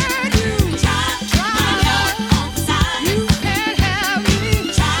won't hurt you. Try my love on the sides. You can have it.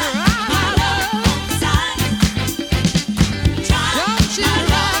 Try my love on the sides. Don't you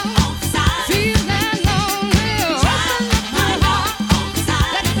run, feeling lonely. Open up my heart on the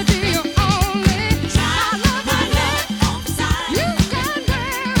side. Let me be your only. I love my love on the side. You can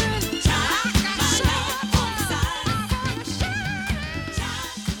wear it. I got so on the side. I wanna share it.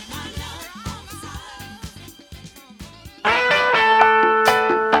 My love on the side.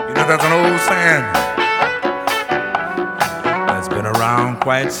 You know, there's an old saying that's been around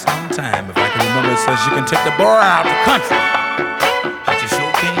quite some time. If I can remember, it says you can take the boy out the country, but you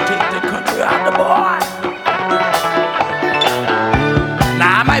sure can't take the country out the boy. Now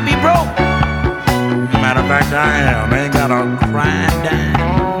Damn, ain't got a crying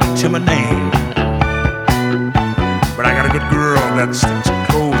dime to my name. But I got a good girl that sticks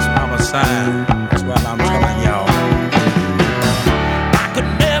close by my side. That's what I'm telling y'all. I could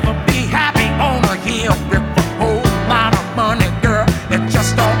never be happy on a hill with a whole lot of money, girl. It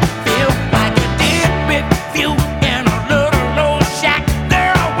just don't feel like it did with you in a little old shack.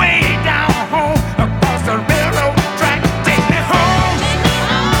 Girl, way down home across the railroad track. Take me home,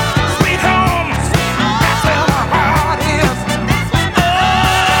 sweet home. That's where my heart is. Oh,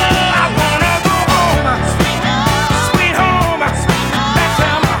 I wanna go home, sweet home. That's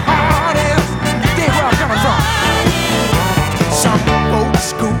where my heart is. Dig where I'm coming from. Some old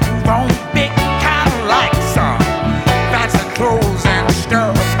school on big Cadillacs, fancy clothes and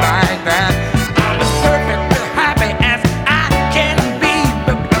stuff like that. I'm as perfectly happy as I can be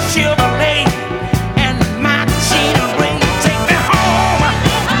with the Chevrolet and my machinery. Take me home,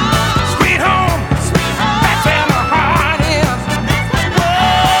 sweet home. That's where my heart is. Oh,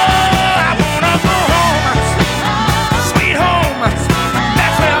 I wanna go home, sweet home.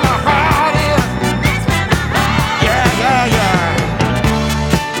 That's where my heart is. Yeah, yeah, yeah.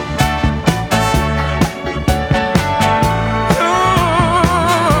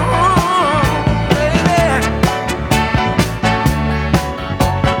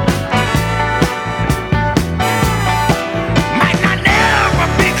 Might not never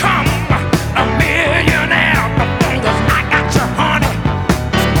become a millionaire, but long as I got you, honey,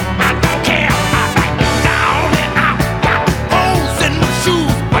 I don't care. I back down and out, got holes in my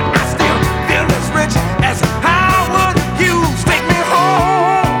shoes, but I still feel as rich as Haywood. Take me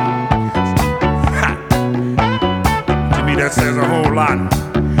home. To me, that says a whole lot.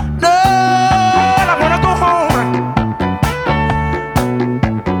 No, I wanna go home.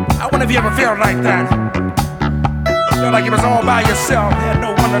 I wonder if you ever felt like that. Felt like you was all by yourself, had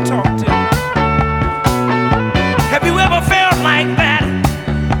no one to talk to. Have you ever felt like that?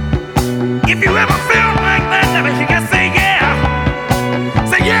 If you ever felt like that, then you can say yeah.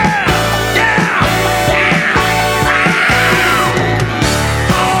 Say yeah, yeah, yeah.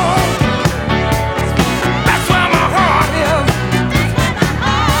 Oh, that's where my heart is.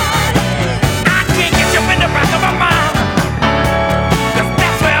 I can't get you in the back of my mind, 'cause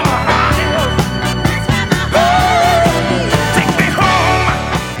that's where my heart is. Oh, take me home.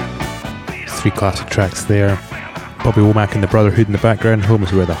 3 classic tracks there. Bobby Womack and the Brotherhood in the background. Home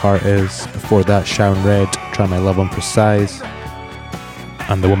is where the heart is. Before that, Sharon Red, Try My Love on Precise.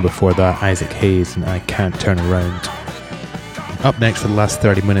 And the one before that, Isaac Hayes and I Can't Turn Around. Up next for the last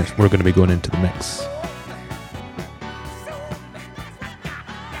 30 minutes, we're going to be going into the mix.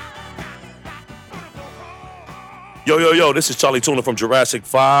 Yo, yo, yo, this is Charlie Tuna from Jurassic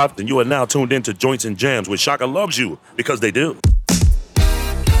 5, and you are now tuned in to Joints and Jams with Shaka Loves You, because they do.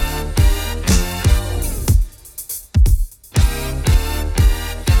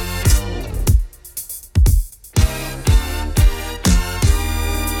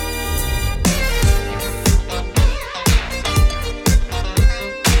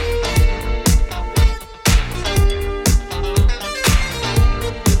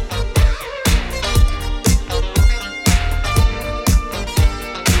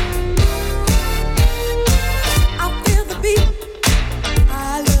 I feel the beat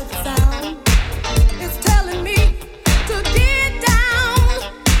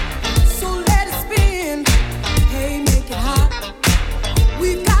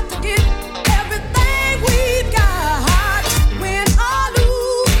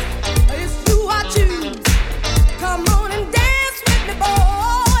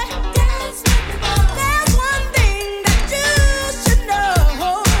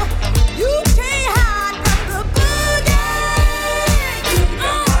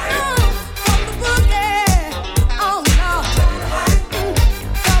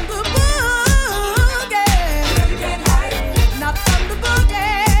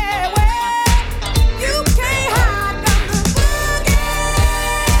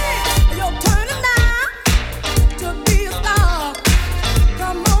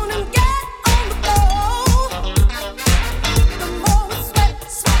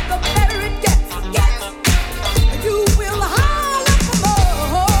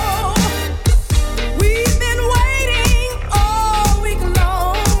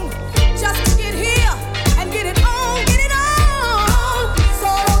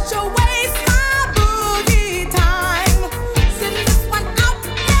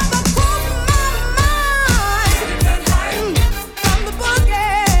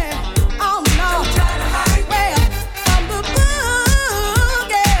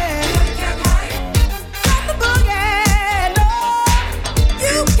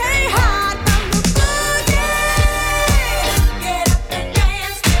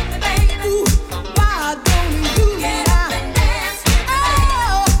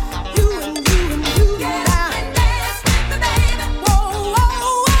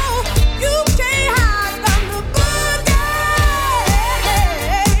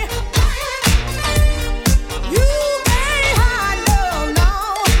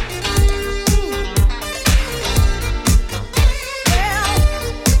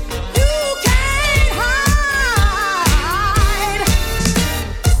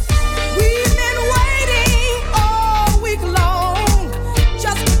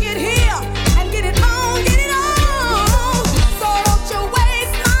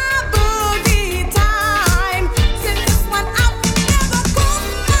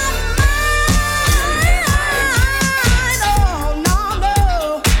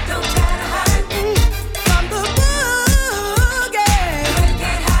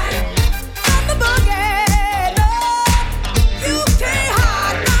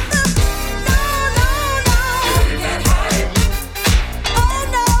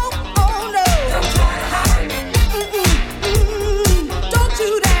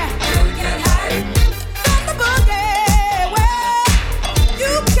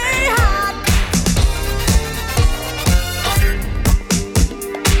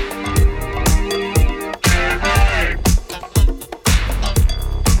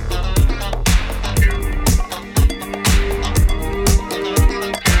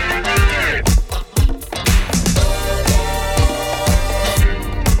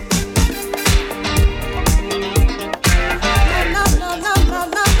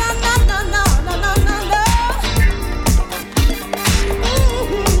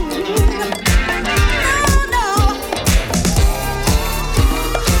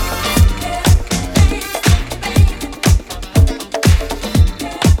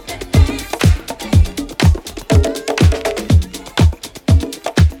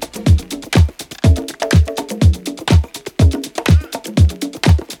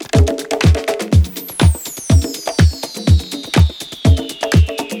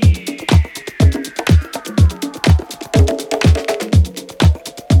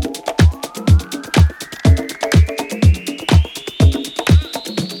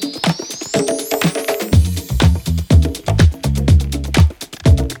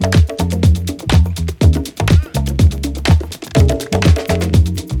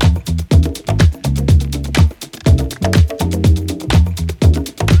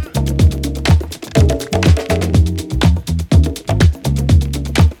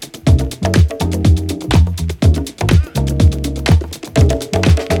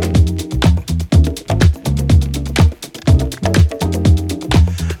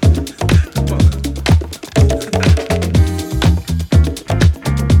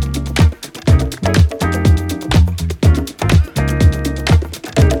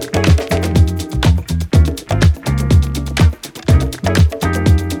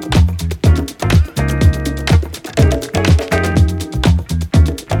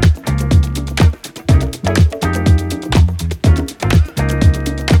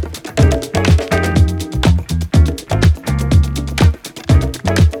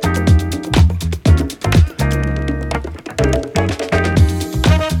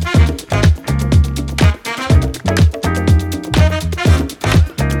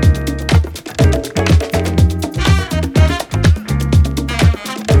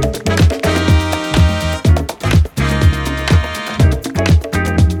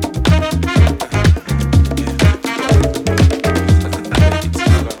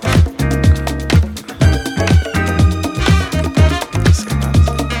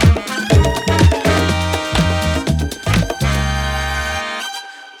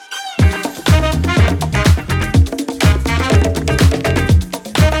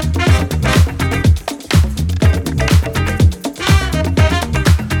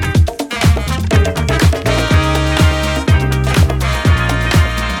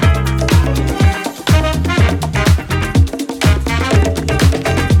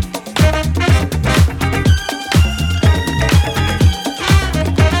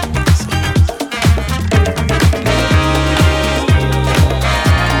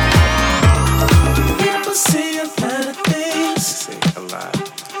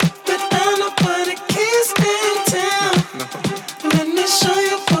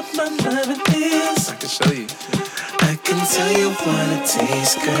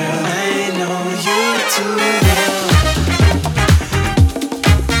girl, I know you too well.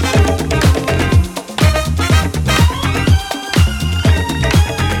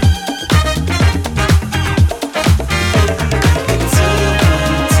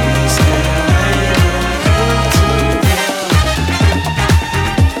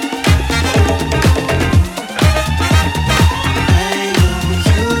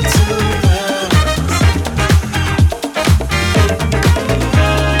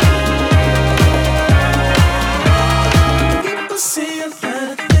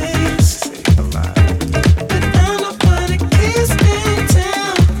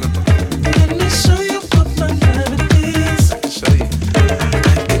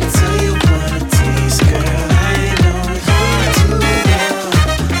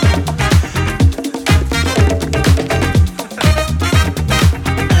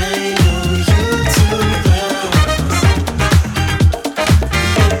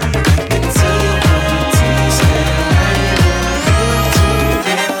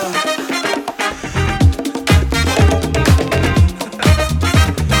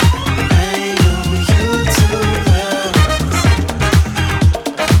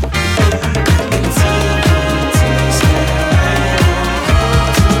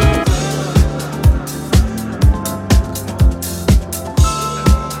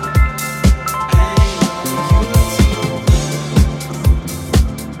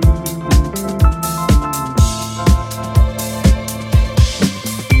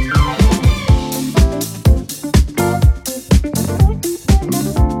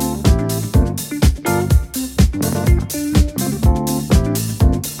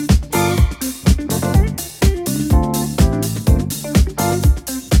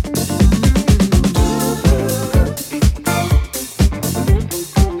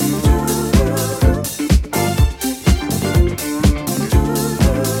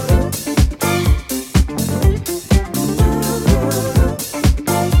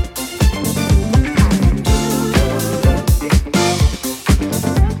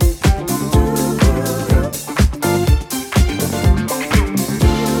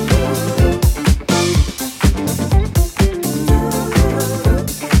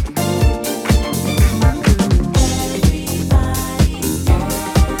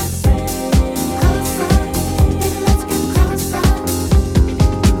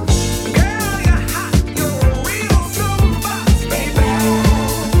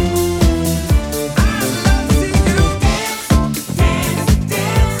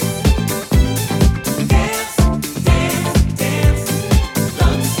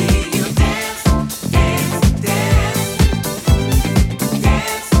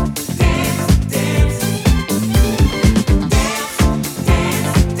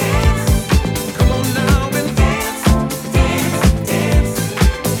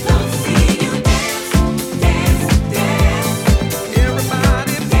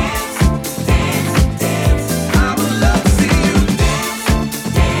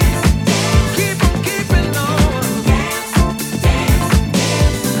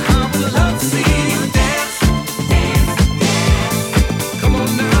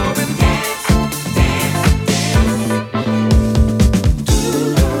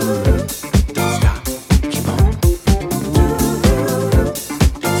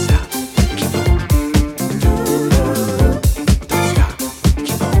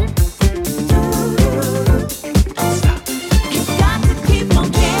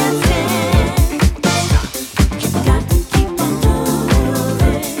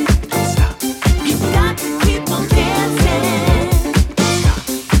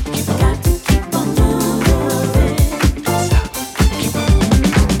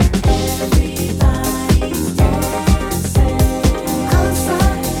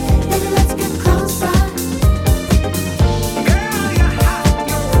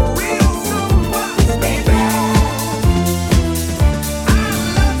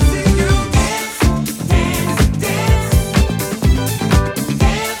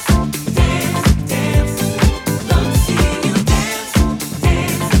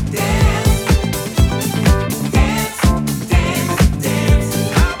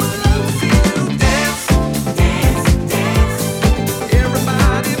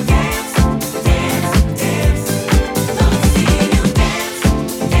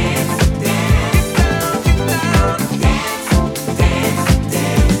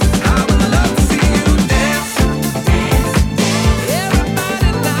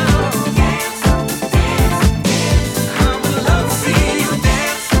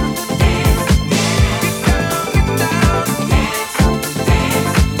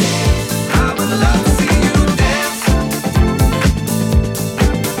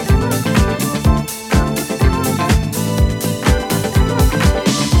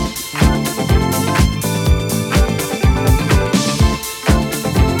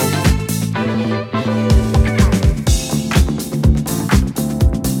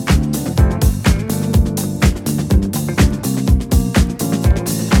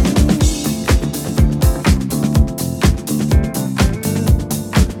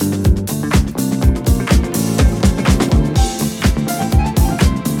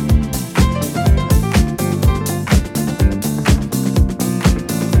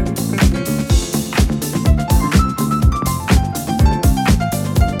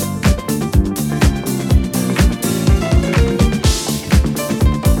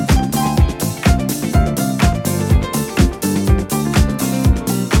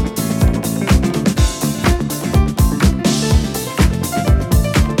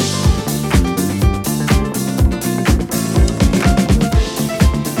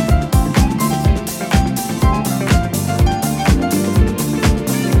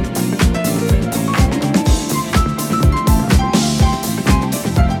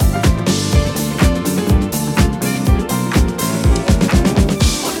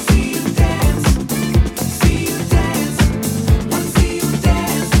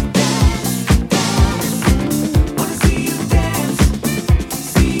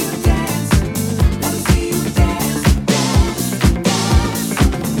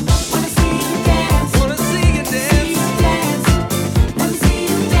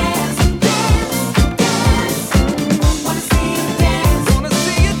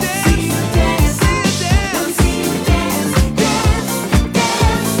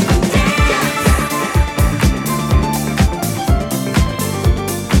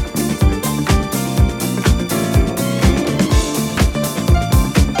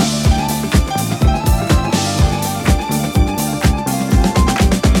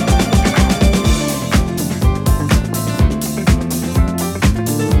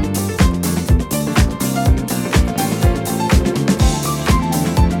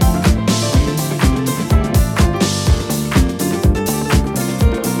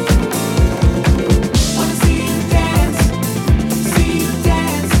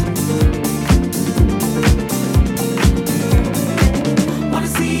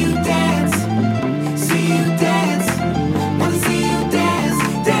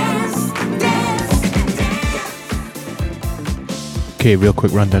 Okay, real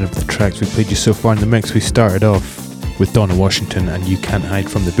quick rundown of the tracks we played you so far in the mix. We started off with Donna Washington and You Can't Hide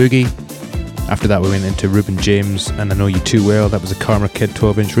From The Boogie. After that we went into Reuben James and I Know You Too Well. That was a Karma Kid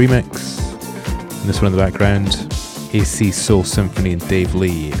 12-inch remix. And this one in the background, AC Soul Symphony and Dave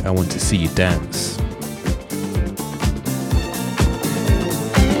Lee, I Want To See You Dance.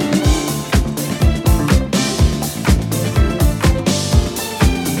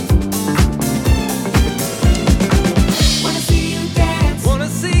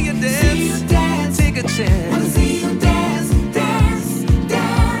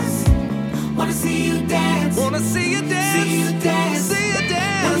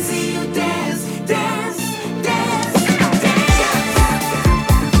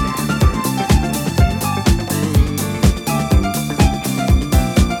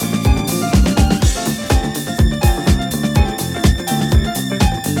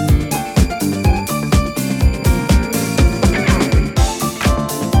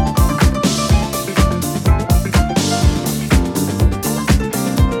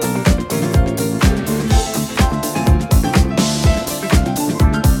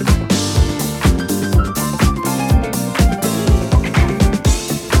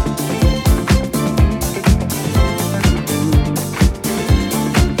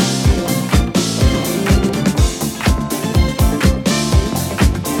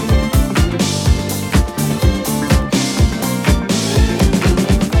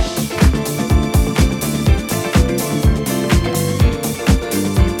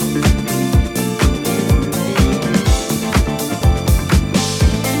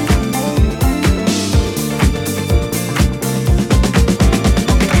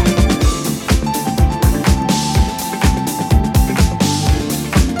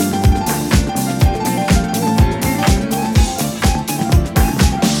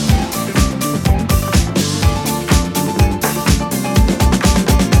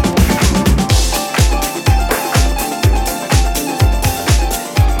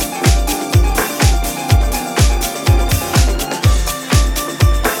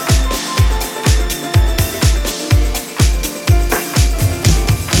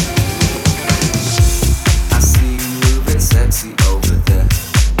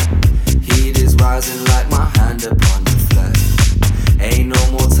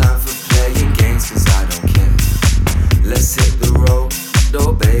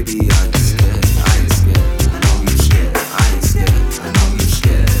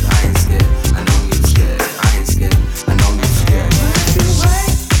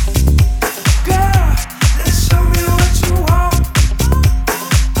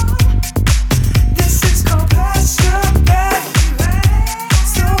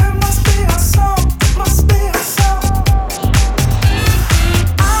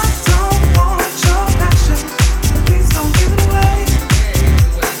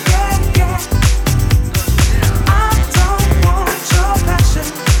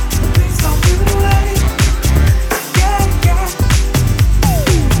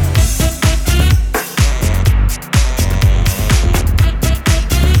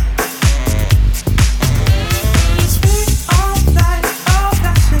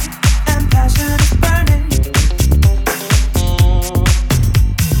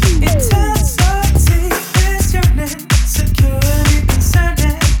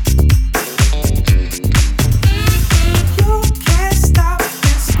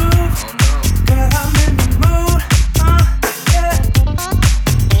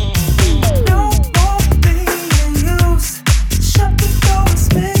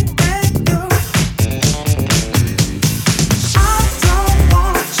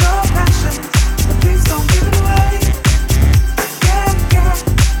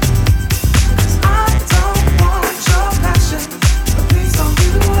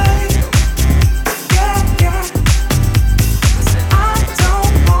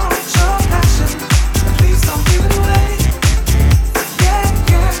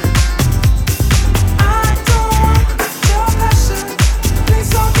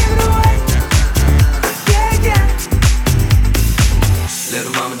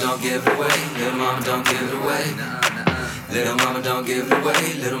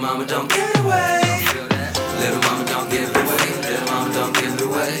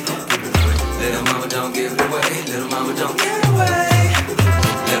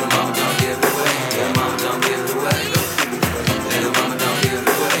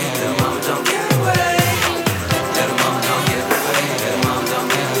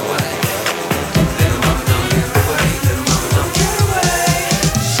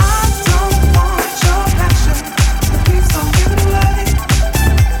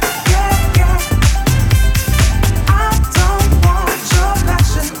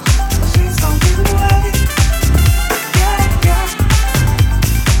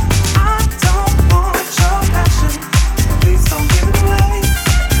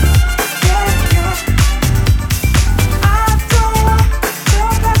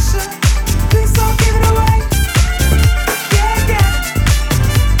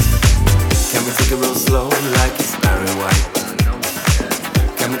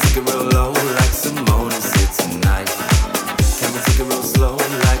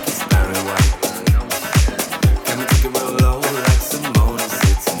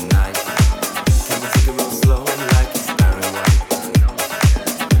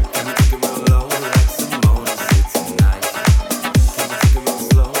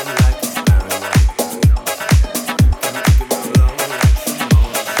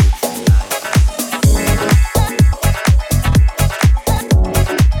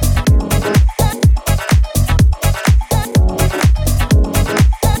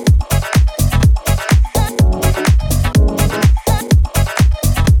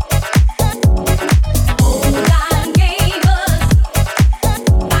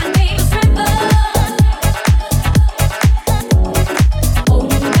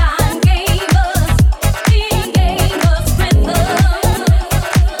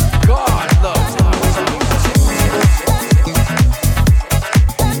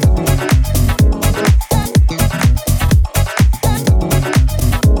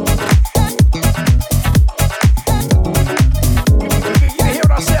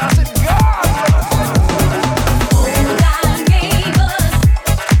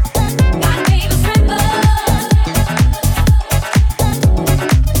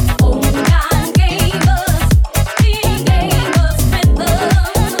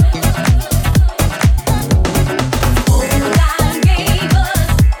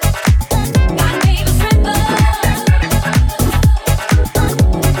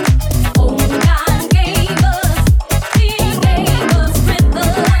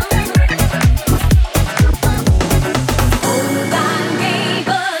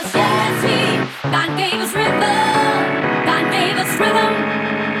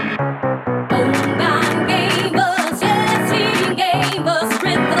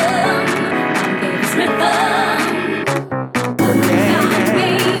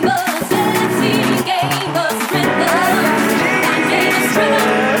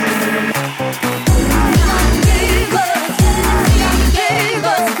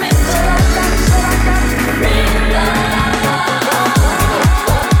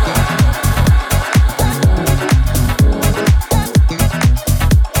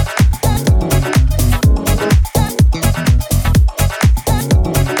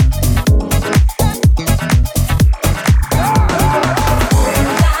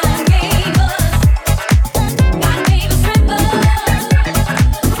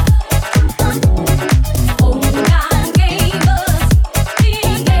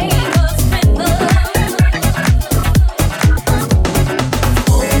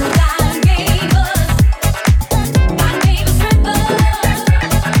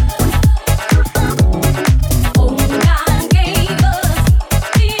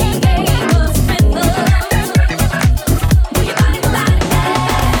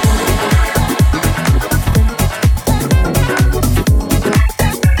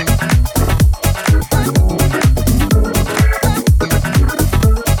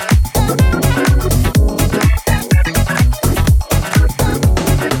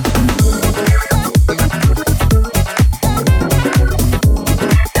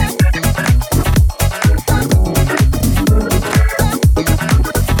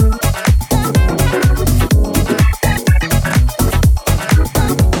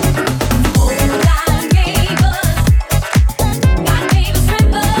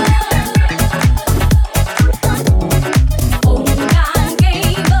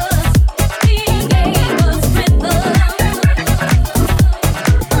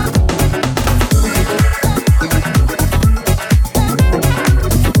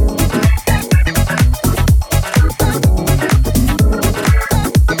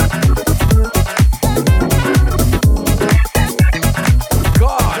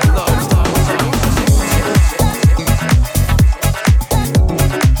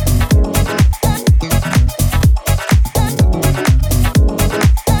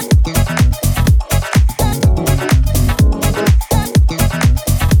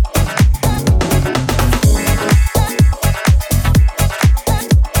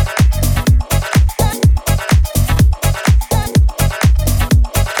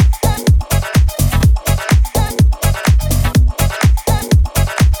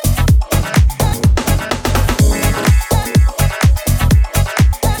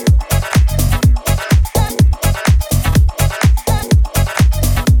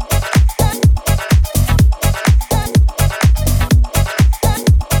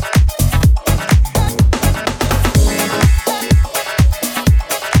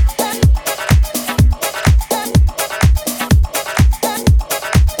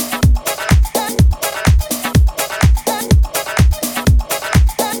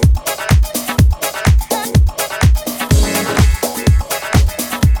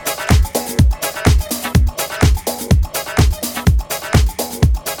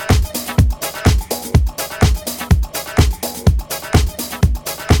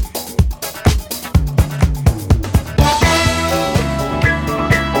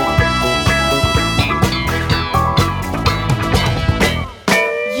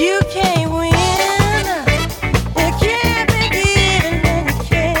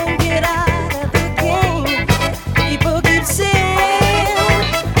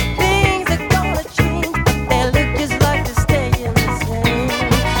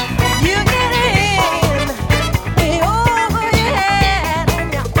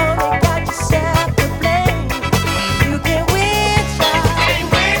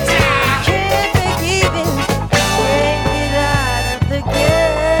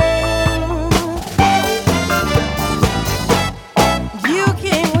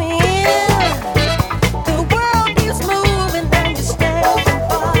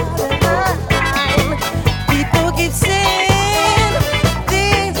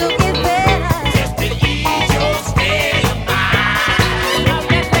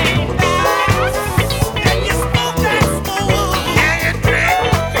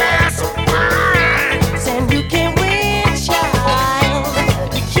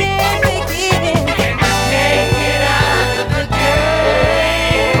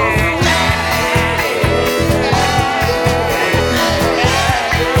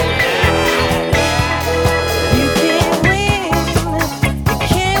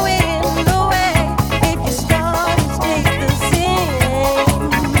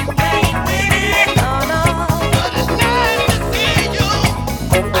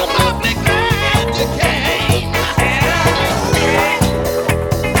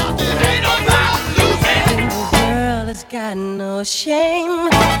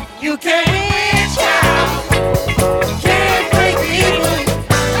 You can't win, child. Can't break even.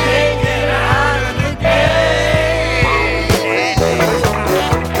 Can't get out of the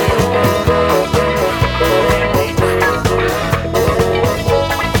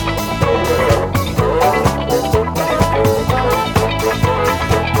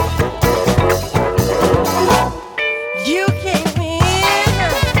You can't win.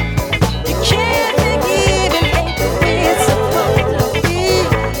 You can't break even. Ain't the way it's supposed to be.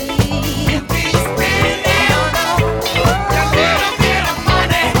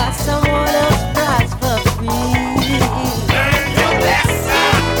 Got someone else prize for free. Learn your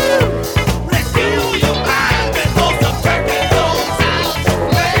lesson. Refuel your mind before the curtain goes out to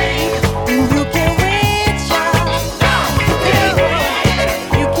play. You can't win, child. No, you can't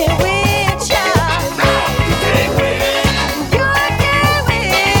win. You can't win, child. No, you can't win. You can't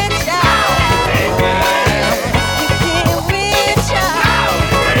win, child. You can't win, child.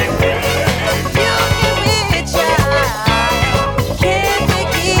 You can win, child. Can't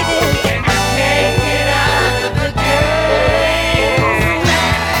make it in. Can't get out of the game.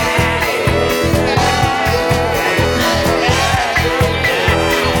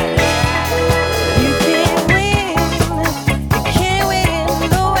 You can't win. You can't win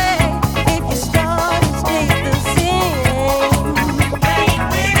no way if you start and stay the same. Can't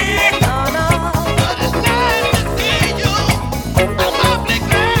win. No, no. But it's nice to see you. I'm awfully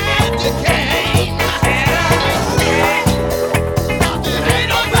glad you came. Nothing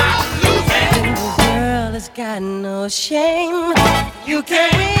ain't about losing. The girl has got no shame. You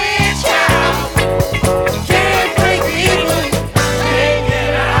can't win, child. Can't break even. Can't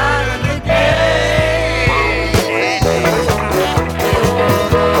get out of the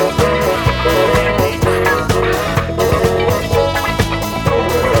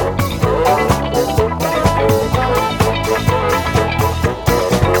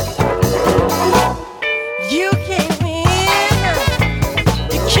You can't win.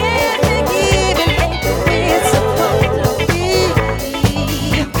 You can't break even. Ain't the way it's supposed to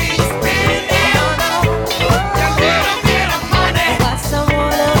be.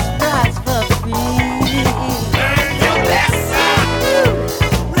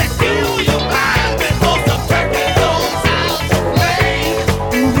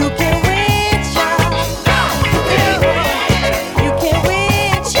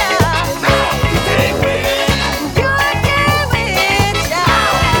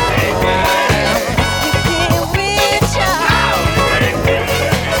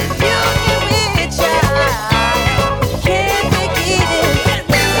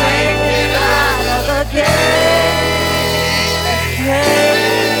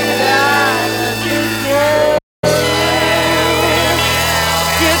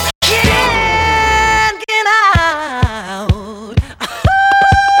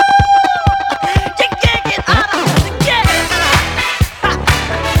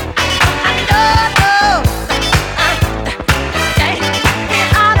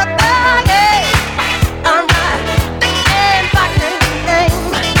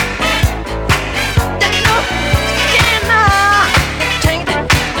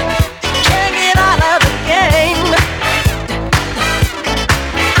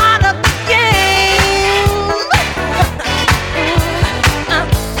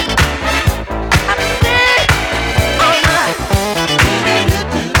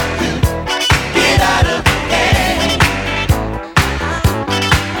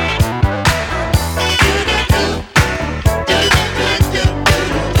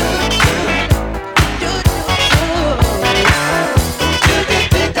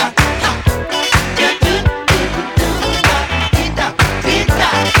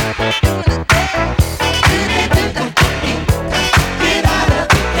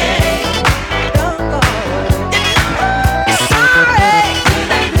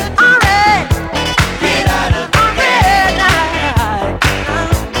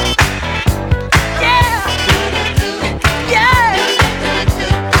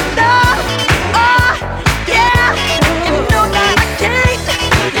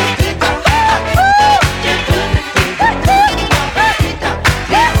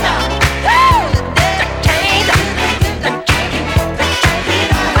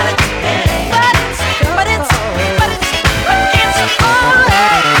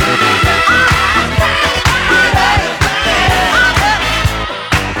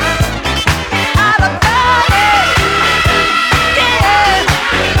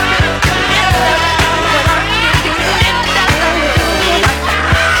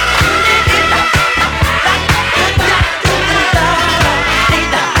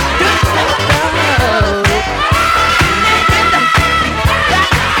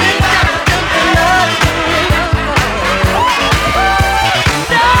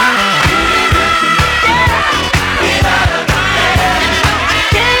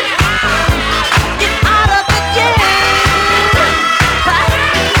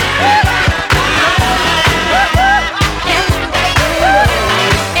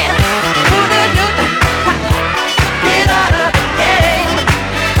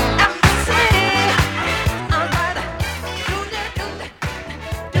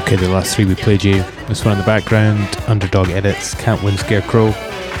 Okay, the last three we played you. This one in the background, Underdog edits, Can't Win Scarecrow.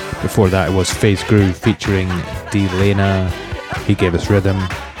 Before that it was Phazed Groove featuring D-Lena, He Gave Us Rhythm.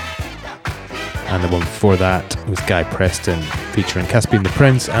 And the one before that was Guy Preston featuring Caspian the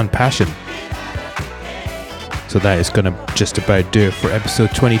Prince and Passion. So that is going to just about do it for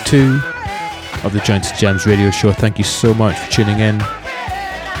episode 22 of the Joints and Jams radio show. Thank you so much for tuning in.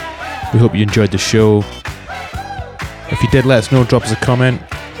 We hope you enjoyed the show. If you did, let us know, drop us a comment,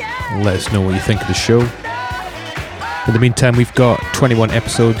 and let us know what you think of the show. In the meantime, we've got 21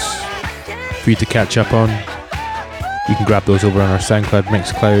 episodes for you to catch up on. You can grab those over on our SoundCloud,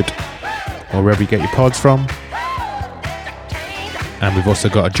 Mixcloud, or wherever you get your pods from. And we've also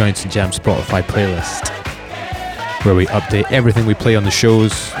got a Joints and Jams Spotify playlist where we update everything we play on the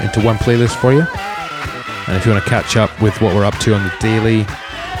shows into one playlist for you. And if you want to catch up with what we're up to on the daily,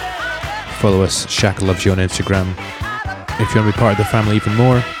 follow us, Shaka Loves You on Instagram. If you want to be part of the family even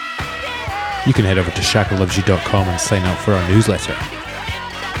more, you can head over to shakalovesyou.com and sign up for our newsletter.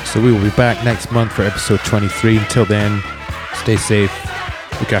 So we will be back next month for episode 23. Until then, stay safe,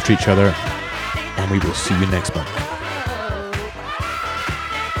 look after each other, and we will see you next month.